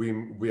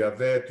we are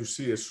there to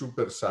see a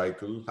super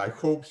cycle. I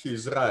hope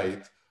he's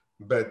right,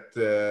 but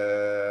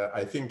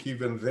I think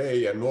even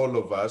they and all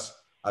of us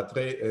are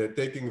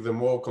taking the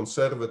more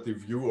conservative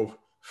view of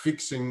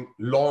fixing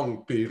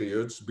long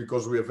periods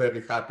because we are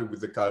very happy with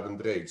the current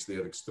rates. They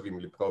are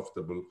extremely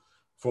profitable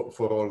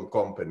for all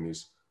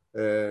companies.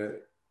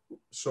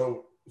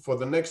 So for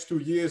the next 2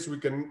 years, we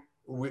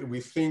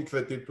think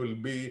that it will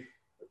be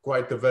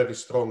quite a very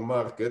strong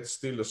market,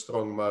 still a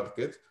strong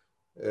market,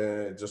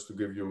 just to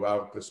give you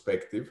our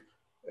perspective.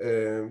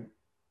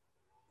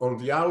 On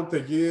the outer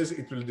years,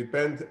 it will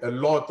depend a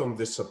lot on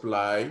the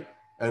supply.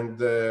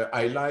 And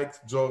I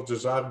liked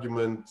George's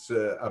argument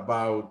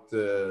about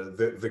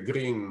the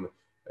green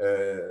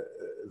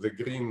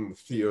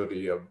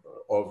theory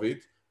of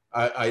it.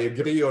 I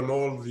agree on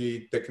all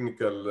the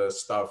technical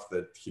stuff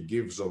that he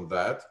gives on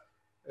that.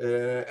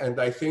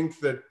 And I think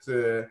that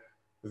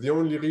the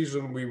only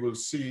reason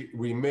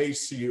we may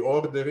see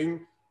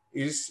ordering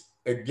is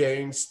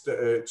against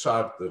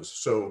charters.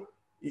 So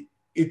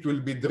it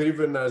will be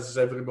driven, as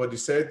everybody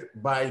said,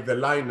 by the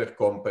liner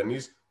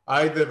companies,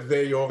 either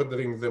they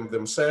ordering them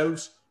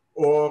themselves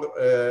or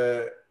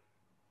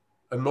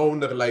an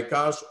owner like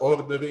us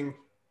ordering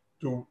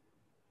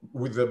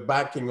with the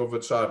backing of a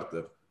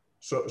charter.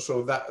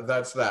 So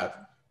that's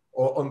that.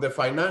 On the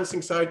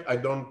financing side, I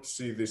don't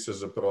see this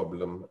as a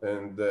problem.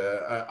 And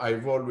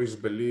I've always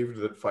believed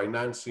that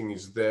financing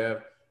is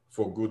there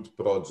for good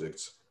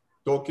projects.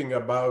 Talking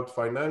about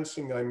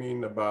financing, I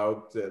mean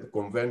about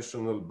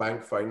conventional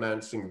bank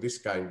financing, this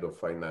kind of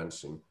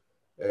financing.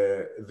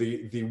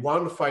 The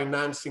one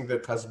financing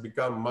that has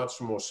become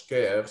much more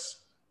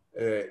scarce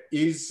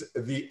is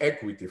the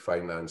equity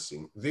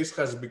financing. This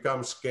has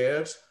become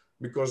scarce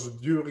because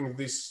during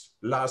this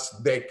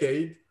last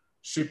decade,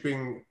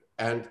 shipping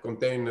and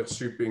container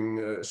shipping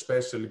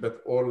especially,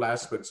 but all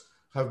aspects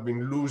have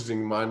been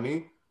losing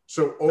money.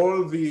 So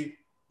all the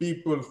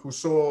people who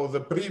saw the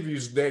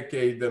previous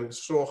decade and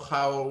saw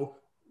how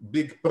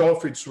big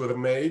profits were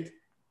made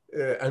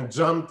and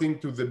jumped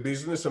into the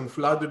business and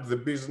flooded the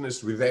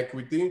business with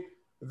equity,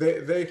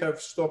 they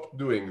have stopped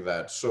doing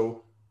that.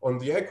 So on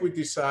the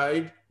equity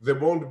side, there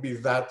won't be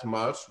that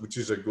much, which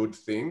is a good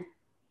thing.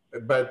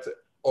 But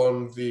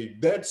on the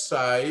debt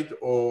side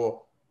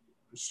or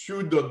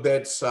pseudo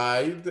debt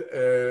side,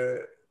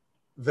 there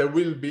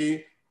will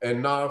be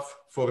enough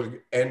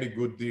for any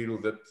good deal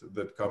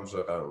that comes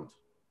around.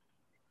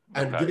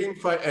 And,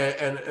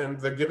 and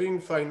the green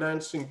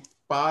financing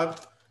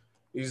part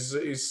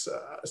is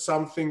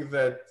something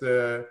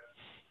that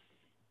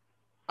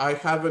I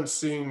haven't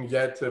seen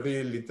yet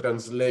really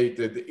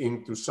translated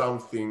into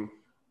something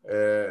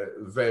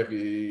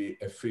very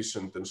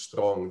efficient and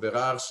strong. There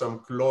are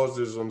some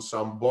clauses on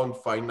some bond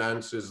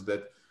finances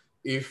that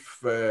if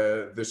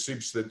the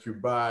ships that you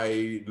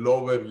buy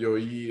lower your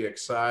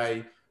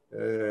EEXI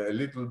a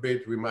little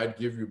bit, we might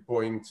give you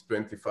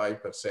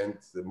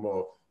 0.25%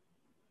 more.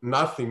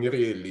 Nothing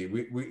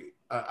really.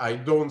 I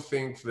don't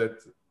think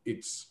that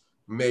it's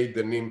made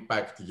an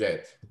impact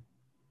yet.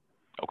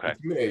 Okay.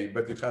 It may,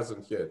 but it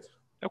hasn't yet.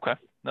 Okay.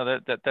 No,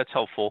 that's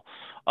helpful.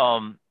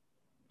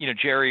 You know,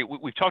 Jerry,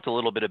 we've talked a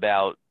little bit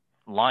about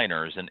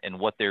liners and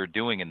what they're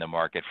doing in the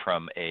market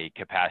from a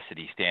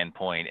capacity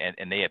standpoint,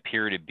 and they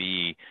appear to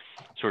be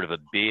sort of a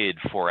bid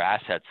for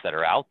assets that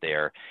are out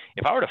there.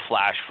 If I were to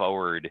flash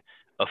forward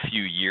a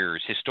few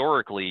years,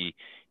 historically,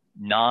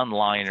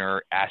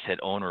 non-liner asset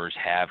owners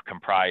have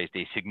comprised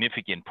a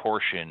significant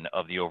portion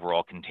of the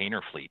overall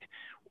container fleet.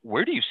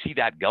 Where do you see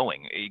that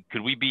going?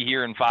 Could we be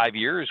here in 5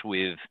 years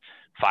with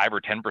 5 or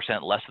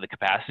 10% less of the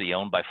capacity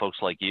owned by folks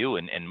like you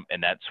and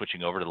that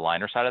switching over to the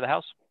liner side of the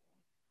house?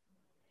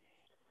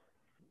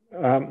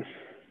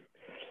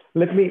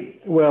 Let me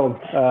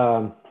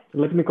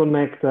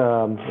connect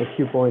a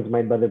few points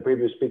made by the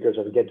previous speakers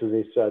and get to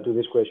this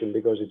question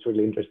because it's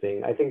really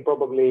interesting. I think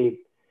probably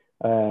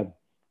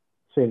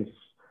since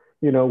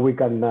we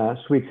can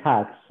switch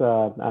hats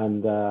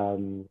and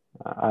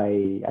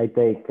I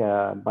take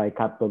my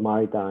Capital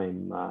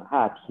Maritime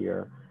hat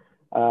here.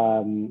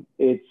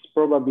 It's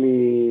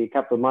probably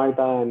Capital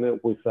Maritime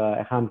with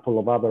a handful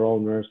of other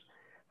owners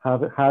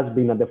has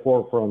been at the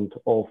forefront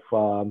of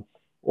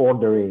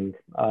ordering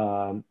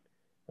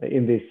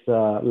in this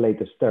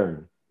latest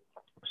turn.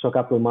 So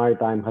Capital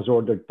Maritime has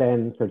ordered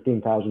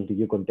 13,000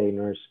 TEU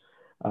containers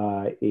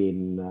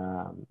in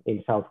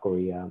South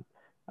Korea,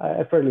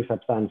 a fairly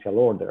substantial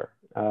order.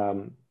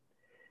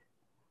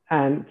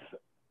 And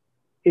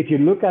if you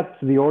look at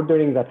the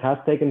ordering that has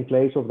taken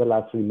place over the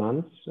last 3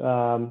 months,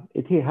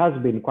 it has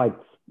been quite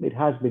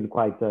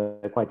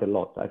a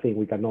lot. I think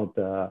we cannot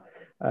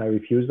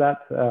refuse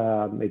that.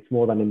 It's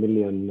more than 1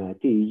 million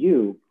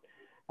TEU.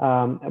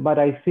 But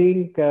I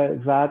think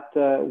that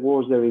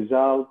was the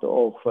result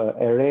of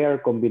a rare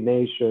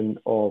combination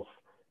of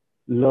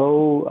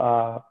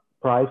low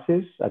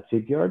prices at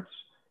shipyards,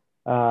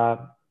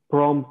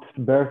 prompt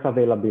berth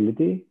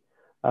availability,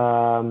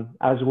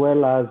 as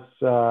well as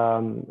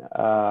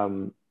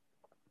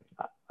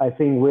I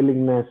think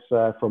willingness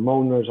from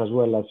owners as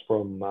well as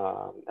from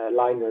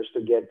liners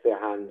to get their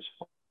hands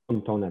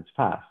on tonnage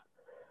fast.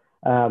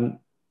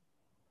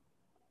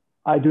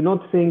 I do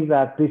not think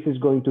that this is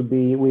going to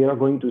be, we are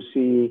going to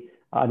see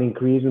an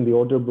increase in the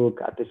order book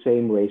at the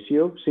same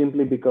ratio,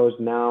 simply because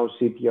now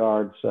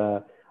shipyards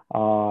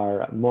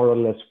are more or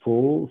less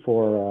full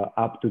for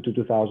up to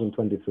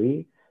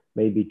 2023,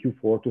 maybe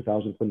Q4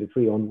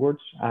 2023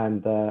 onwards.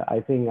 And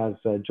I think, as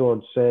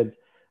George said,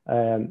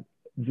 I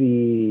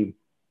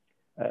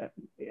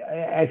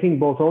think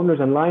both owners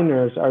and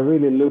liners are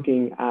really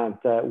looking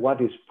at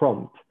what is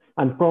prompt,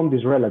 and prompt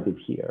is relative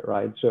here,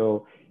 right?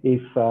 So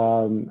if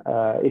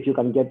you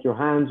can get your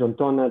hands on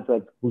tonnage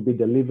that will be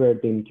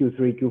delivered in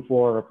Q3,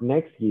 Q4 of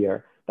next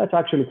year, that's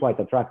actually quite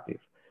attractive.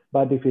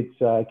 But if it's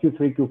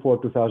Q3,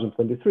 Q4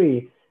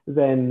 2023,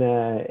 then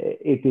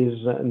it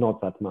is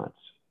not that much.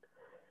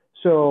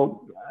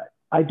 So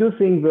I do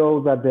think,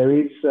 though, that there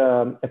is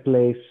a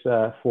place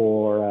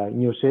for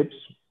new ships.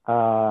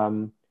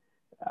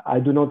 I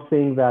do not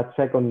think that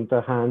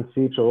second-hand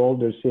ships or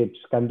older ships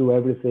can do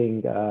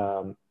everything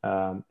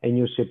a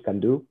new ship can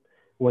do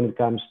when it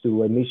comes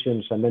to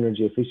emissions and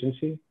energy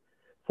efficiency.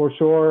 For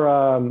sure,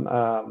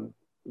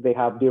 they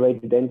have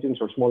derated engines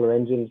or smaller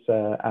engines,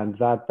 and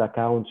that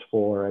accounts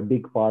for a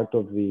big part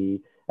of the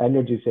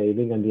energy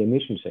saving and the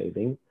emission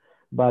saving.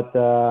 But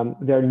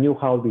there are new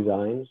hull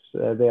designs,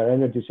 there are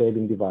energy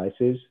saving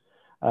devices.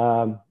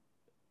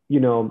 You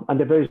know, and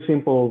a very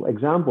simple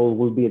example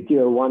will be a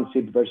tier 1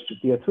 ship versus a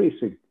tier 3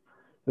 ship.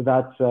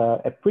 That's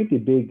a pretty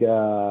big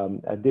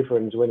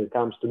difference when it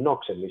comes to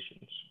NOx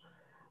emissions.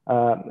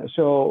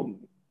 So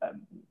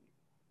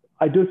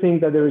I do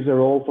think that there is a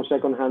role for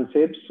second-hand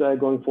ships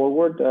going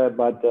forward,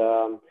 but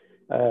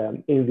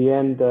in the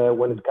end,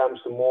 when it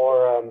comes to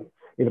more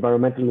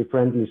environmentally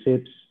friendly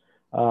ships,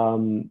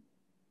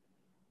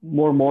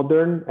 more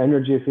modern,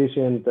 energy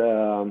efficient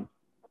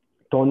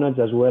tonnage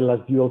as well as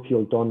dual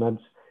fuel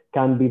tonnage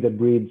can be the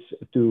bridge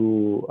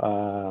to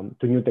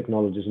new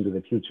technologies into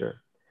the future.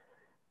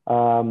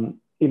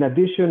 In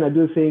addition, I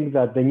do think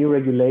that the new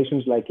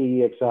regulations like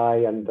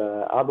EEXI and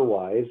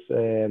otherwise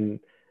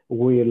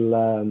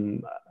will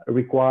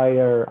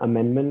require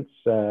amendments,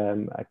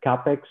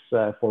 CapEx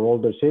for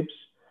older ships,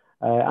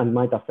 and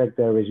might affect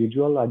their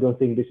residual. I don't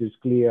think this is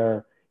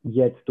clear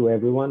yet to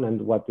everyone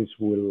and what this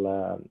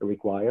will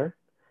require.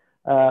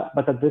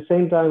 But at the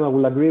same time, I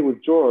will agree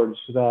with George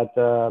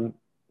that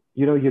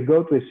you know, you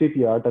go to a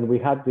shipyard, and we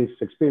had this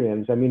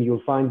experience. I mean,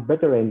 you'll find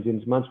better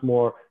engines, much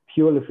more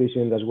fuel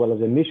efficient as well as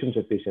emissions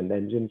efficient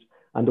engines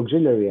and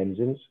auxiliary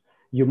engines.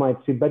 You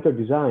might see better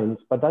designs,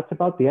 but that's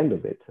about the end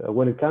of it.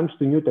 When it comes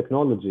to new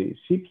technology,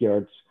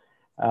 shipyards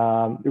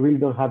really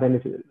don't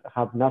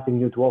have nothing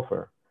new to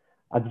offer.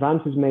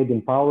 Advances made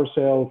in power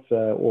cells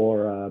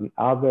or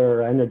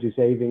other energy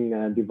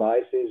saving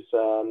devices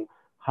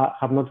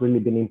have not really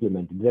been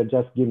implemented. They're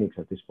just gimmicks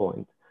at this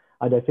point.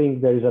 And I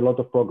think there is a lot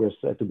of progress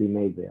to be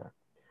made there.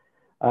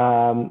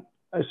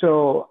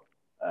 So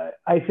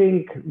I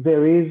think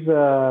there is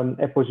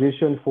a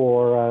position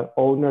for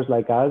owners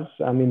like us.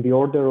 I mean, the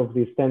order of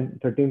these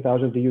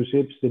 13,000 TEU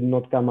ships did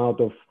not come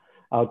out of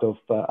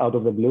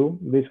the blue.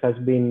 This has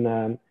been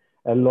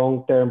a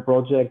long-term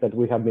project that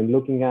we have been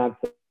looking at,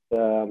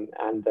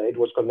 and it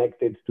was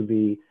connected to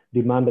the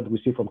demand that we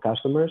see from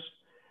customers.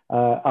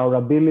 Our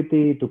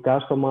ability to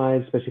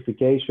customize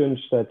specifications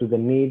to the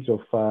needs of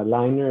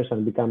liners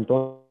and become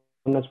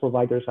tonnage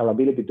providers, our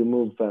ability to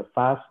move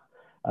fast,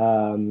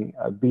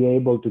 be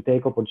able to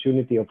take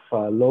opportunity of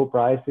low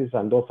prices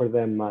and offer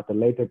them at a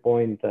later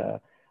point to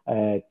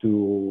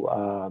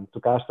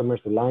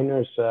customers, to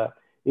liners,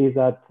 is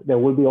that there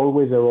will be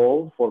always a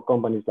role for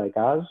companies like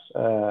us.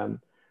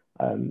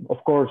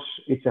 Of course,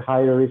 it's a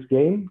higher risk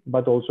game,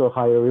 but also a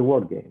higher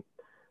reward game.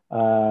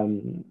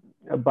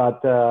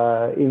 But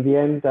in the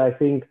end, I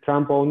think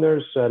Trump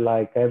owners,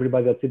 like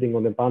everybody that's sitting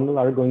on the panel,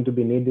 are going to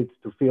be needed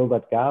to fill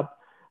that gap,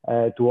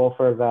 to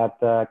offer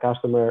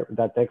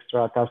that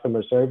extra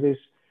customer service.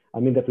 I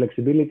mean, the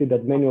flexibility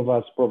that many of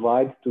us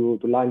provide to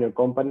liner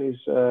companies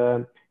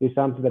is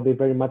something that they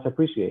very much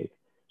appreciate.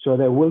 So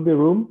there will be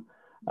room,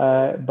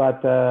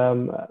 but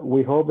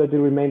we hope that it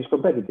remains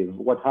competitive.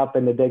 What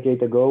happened a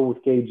decade ago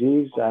with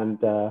KGs and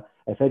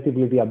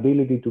effectively the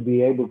ability to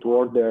be able to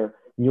order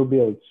new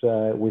builds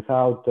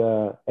without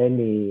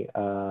any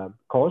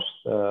cost.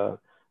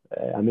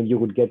 I mean, you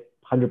would get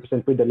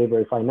 100%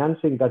 pre-delivery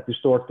financing. That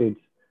distorted,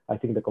 I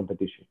think, the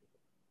competition.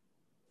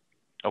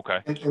 Okay.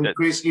 And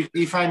Chris,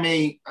 if I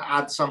may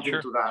add something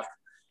Sure. to that,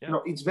 Yeah. you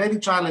know, it's very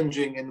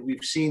challenging, and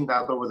we've seen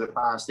that over the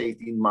past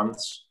 18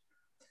 months,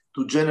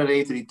 to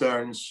generate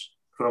returns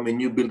from a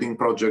new building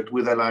project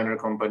with a liner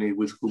company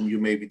with whom you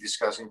may be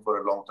discussing for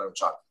a long-term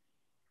charter,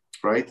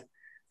 right?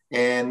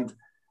 And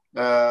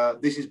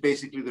this is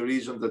basically the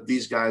reason that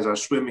these guys are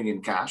swimming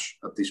in cash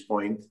at this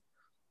point.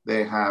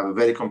 They have a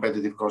very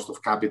competitive cost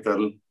of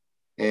capital,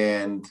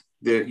 and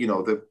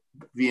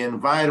the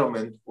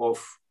environment of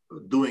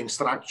doing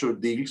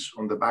structured deals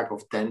on the back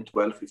of 10,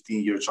 12,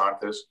 15-year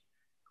charters.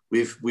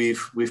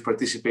 We've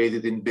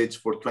participated in bids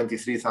for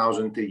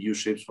 23,000 TEU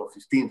ships, for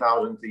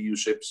 15,000 TEU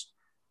ships.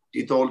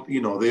 They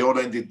all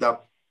ended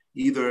up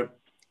either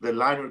the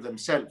liner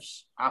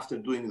themselves, after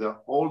doing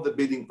all the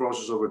bidding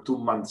process over 2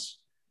 months,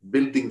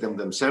 building them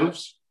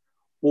themselves,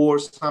 or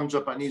some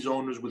Japanese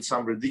owners with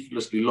some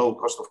ridiculously low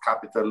cost of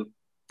capital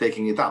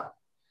taking it up.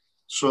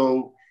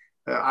 So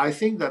I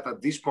think that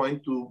at this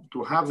point,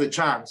 to have the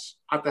chance,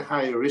 at a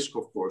higher risk,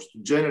 of course, to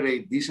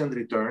generate decent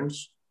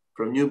returns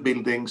from new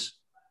buildings,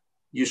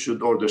 you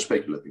should order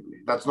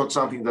speculatively. That's not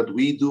something that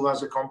we do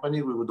as a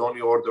company. We would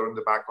only order on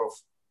the back of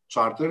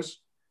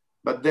charters.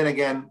 But then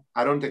again,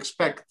 I don't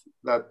expect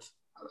that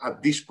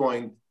at this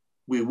point,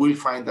 we will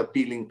find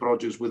appealing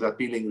projects with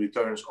appealing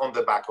returns on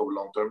the back of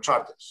long-term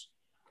charters.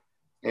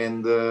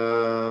 And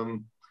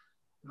on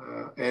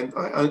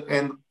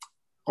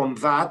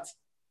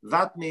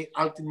that may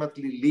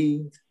ultimately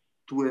lead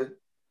to a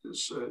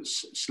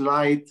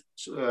slight,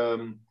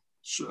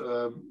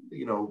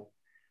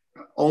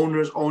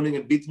 owners owning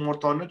a bit more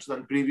tonnage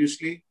than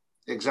previously,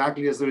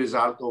 exactly as a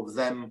result of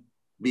them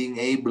being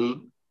able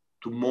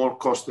to more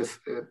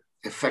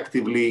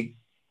effectively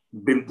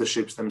build the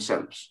ships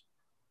themselves.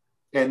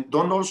 And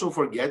don't also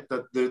forget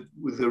that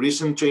with the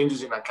recent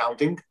changes in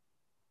accounting,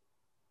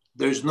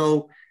 there's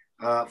no,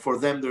 for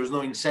them, there's no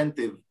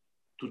incentive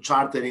to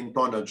charter in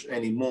tonnage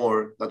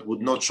anymore that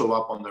would not show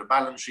up on their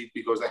balance sheet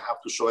because they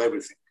have to show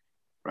everything,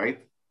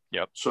 right?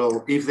 Yep.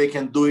 So if they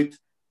can do it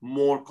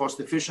more cost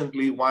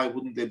efficiently, why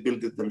wouldn't they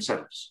build it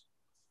themselves?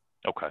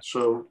 Okay.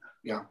 So,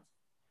 yeah.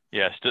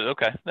 Yes.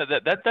 Okay.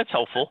 That's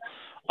helpful.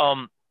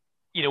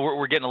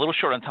 We're getting a little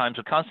short on time.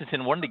 So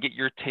Konstantin, wanted to get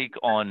your take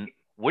on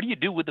what do you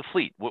do with the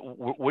fleet?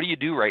 What do you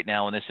do right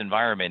now in this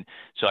environment?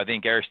 So I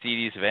think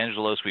Aristides,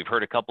 Evangelos, we've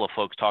heard a couple of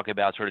folks talk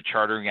about sort of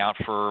chartering out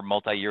for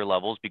multi-year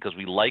levels because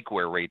we like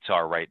where rates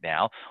are right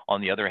now.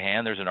 On the other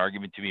hand, there's an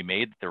argument to be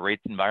made that the rate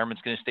environment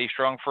is going to stay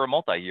strong for a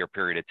multi-year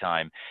period of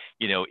time.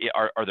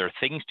 Are there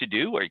things to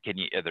do, or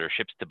are there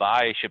ships to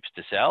buy, ships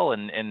to sell,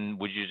 and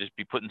would you just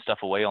be putting stuff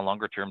away on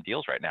longer term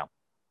deals right now?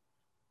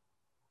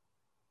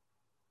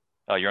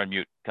 Oh, you're on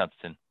mute,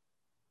 Konstantin.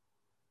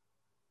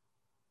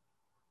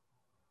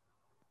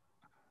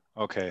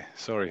 Okay,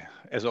 sorry,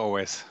 as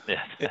always.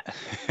 Yeah.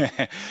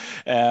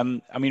 I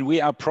mean, we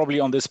are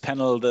probably on this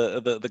panel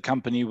the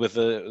company with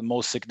the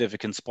most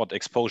significant spot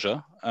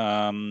exposure.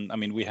 I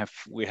mean, we have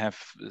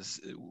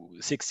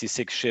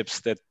 66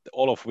 ships that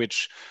all of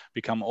which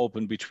become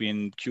open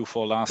between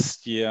Q4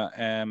 last year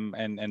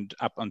and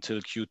up until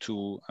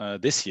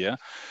Q2 this year.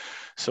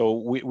 So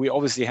we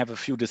obviously have a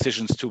few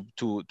decisions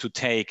to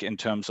take in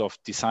terms of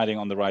deciding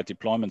on the right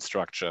deployment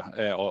structure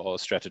or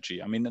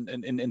strategy. I mean,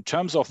 in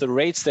terms of the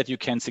rates that you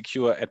can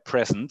secure at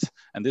present,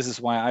 and this is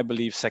why I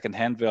believe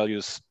second-hand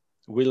values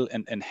will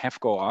and have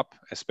go up,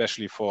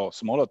 especially for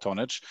smaller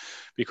tonnage,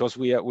 because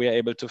we are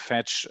able to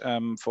fetch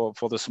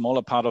for the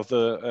smaller part of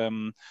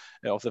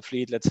the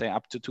fleet, let's say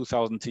up to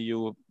 2,000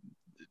 TEU,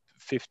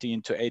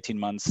 15 to 18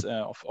 months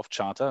of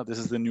charter. This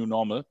is the new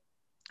normal.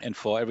 And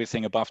for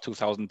everything above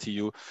 2,000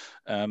 TEU,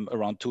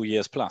 around 2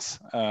 years plus.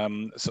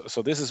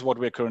 So this is what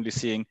we're currently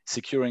seeing,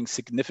 securing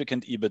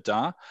significant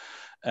EBITDA.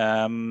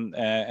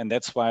 And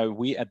that's why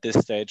we at this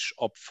stage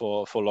opt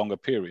for longer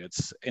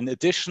periods. In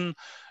addition,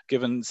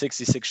 given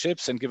 66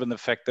 ships and given the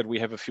fact that we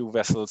have a few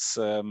vessels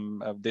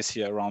this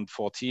year, around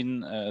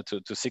 14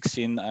 to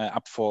 16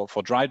 up for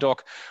dry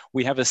dock,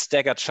 we have a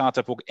staggered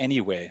charter book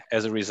anyway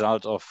as a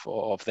result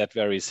of that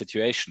very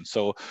situation.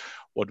 So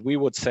what we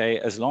would say,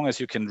 as long as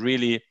you can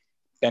really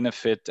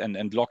benefit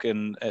and lock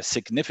in a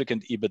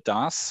significant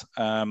EBITDAs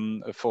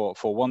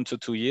for 1 to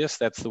 2 years,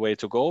 that's the way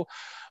to go.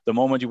 The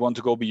moment you want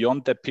to go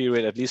beyond that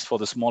period, at least for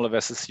the smaller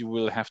vessels, you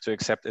will have to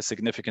accept a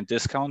significant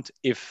discount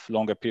if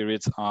longer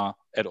periods are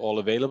at all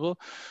available.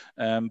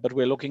 But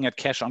we're looking at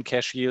cash on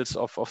cash yields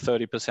of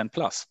 30%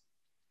 plus.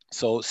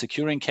 So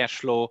securing cash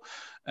flow,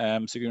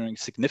 securing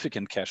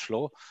significant cash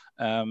flow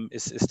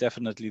is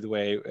definitely the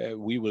way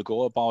we will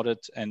go about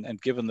it.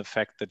 And given the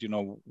fact that,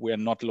 we're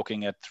not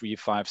looking at 3,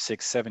 5,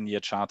 6, 7 year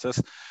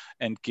charters,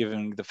 and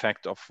given the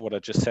fact of what I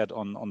just said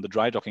on the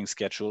dry docking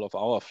schedule of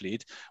our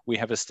fleet, we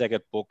have a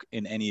staggered book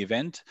in any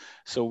event.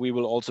 So we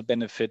will also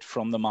benefit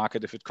from the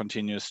market if it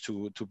continues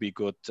to be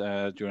good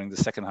during the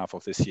second half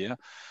of this year.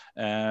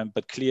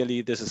 But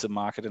clearly this is a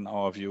market in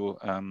our view,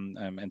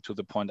 and to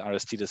the point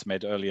Aristides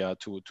made earlier,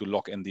 to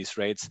lock in these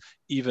rates,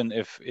 even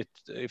if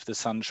the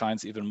sun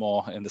shines even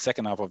more in the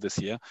second half of this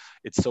year.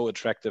 It's so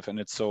attractive and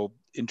it's so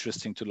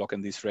interesting to lock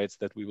in these rates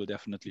that we will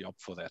definitely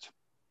opt for that.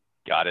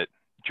 Got it.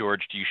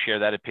 George, do you share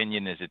that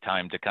opinion? Is it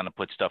time to kind of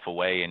put stuff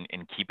away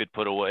and keep it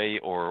put away,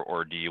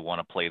 or do you want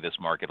to play this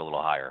market a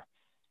little higher?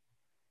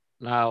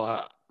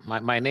 Now,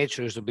 my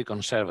nature is to be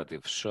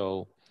conservative,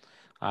 so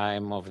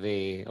I'm of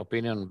the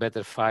opinion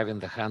better 5 in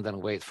the hand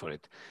than wait for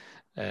it.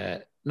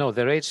 No,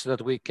 the rates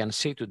that we can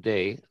see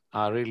today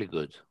are really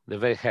good. They're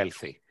very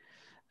healthy.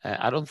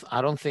 I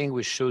don't think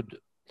we should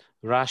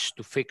rush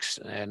to fix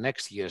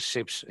next year's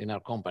ships in our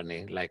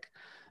company, like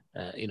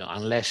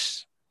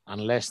unless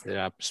there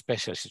are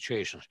special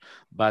situations.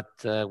 But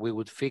we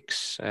would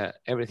fix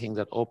everything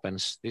that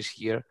opens this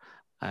year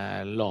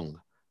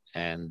long.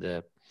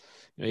 And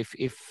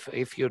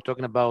if you're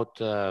talking about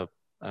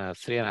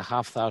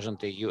 3,500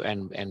 TEU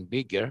and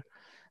bigger,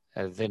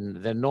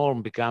 then the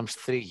norm becomes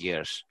 3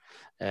 years.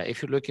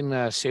 If you're looking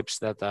at ships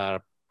that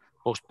are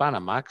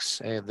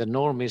post-Panamax, the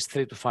norm is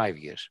 3 to 5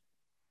 years.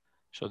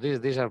 So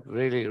these are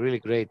really, really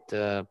great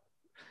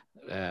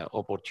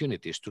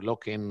opportunities to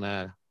lock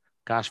in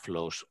cash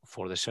flows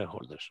for the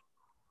shareholders.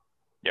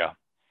 Yeah.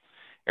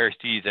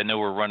 Aristides, I know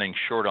we're running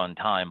short on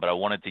time, but I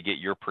wanted to get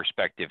your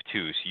perspective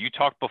too. So you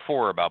talked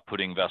before about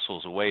putting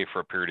vessels away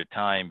for a period of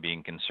time,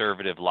 being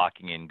conservative,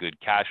 locking in good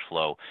cash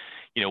flow.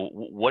 You know,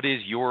 what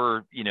is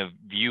your,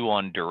 view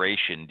on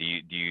duration?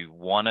 Do you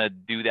want to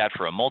do that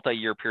for a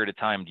multi-year period of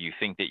time? Do you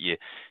think that you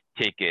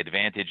take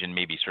advantage and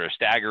maybe sort of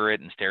stagger it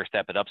and stair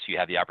step it up so you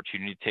have the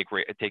opportunity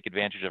to take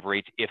advantage of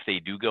rates if they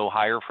do go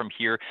higher from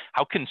here?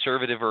 How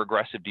conservative or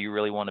aggressive do you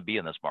really want to be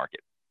in this market?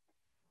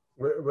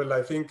 Well,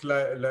 I think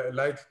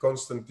like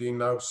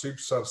Konstantin, our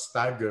ships are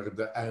staggered,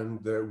 and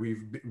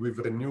we've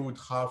renewed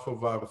half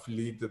of our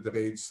fleet at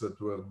rates that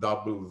were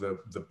double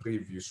the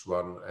previous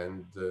one,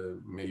 and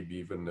maybe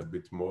even a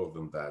bit more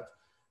than that.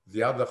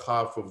 The other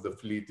half of the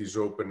fleet is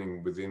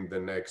opening within the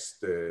next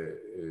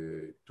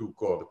 2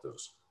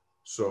 quarters.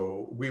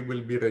 So we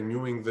will be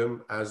renewing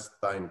them as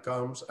time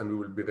comes, and we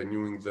will be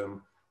renewing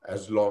them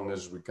as long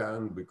as we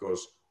can,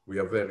 because we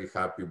are very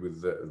happy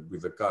with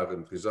the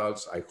current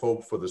results. I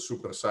hope for the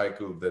super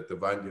cycle that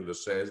Evangelos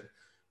said,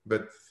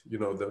 but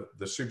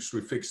the ships we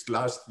fixed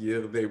last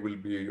year, they will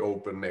be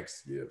open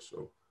next year.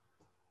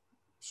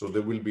 So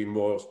there will be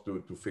more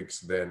to fix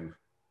then.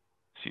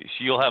 So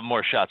you'll have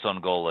more shots on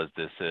goal as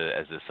this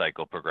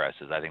cycle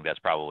progresses. I think that's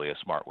probably a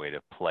smart way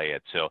to play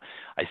it. So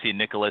I see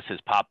Nicholas has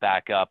popped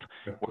back up.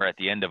 We're at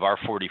the end of our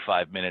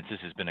 45 minutes.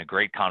 This has been a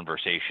great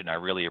conversation. I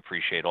really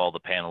appreciate all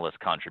the panelists'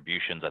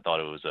 contributions. I thought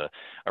it was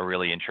a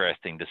really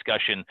interesting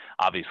discussion.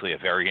 Obviously, a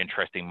very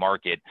interesting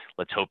market.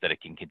 Let's hope that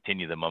it can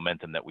continue the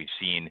momentum that we've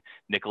seen.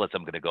 Nicholas,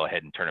 I'm going to go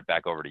ahead and turn it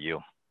back over to you.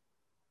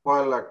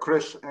 Well,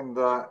 Chris and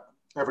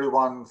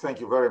everyone,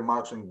 thank you very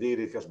much indeed.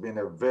 It has been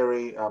a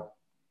very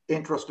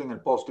interesting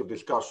and positive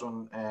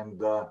discussion,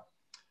 and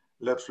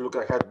let's look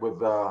ahead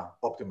with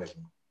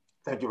optimism.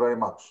 Thank you very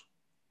much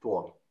to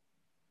all.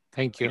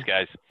 Thank you. Thanks,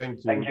 guys. Thank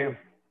you. Thank you.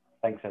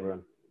 Thanks,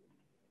 everyone.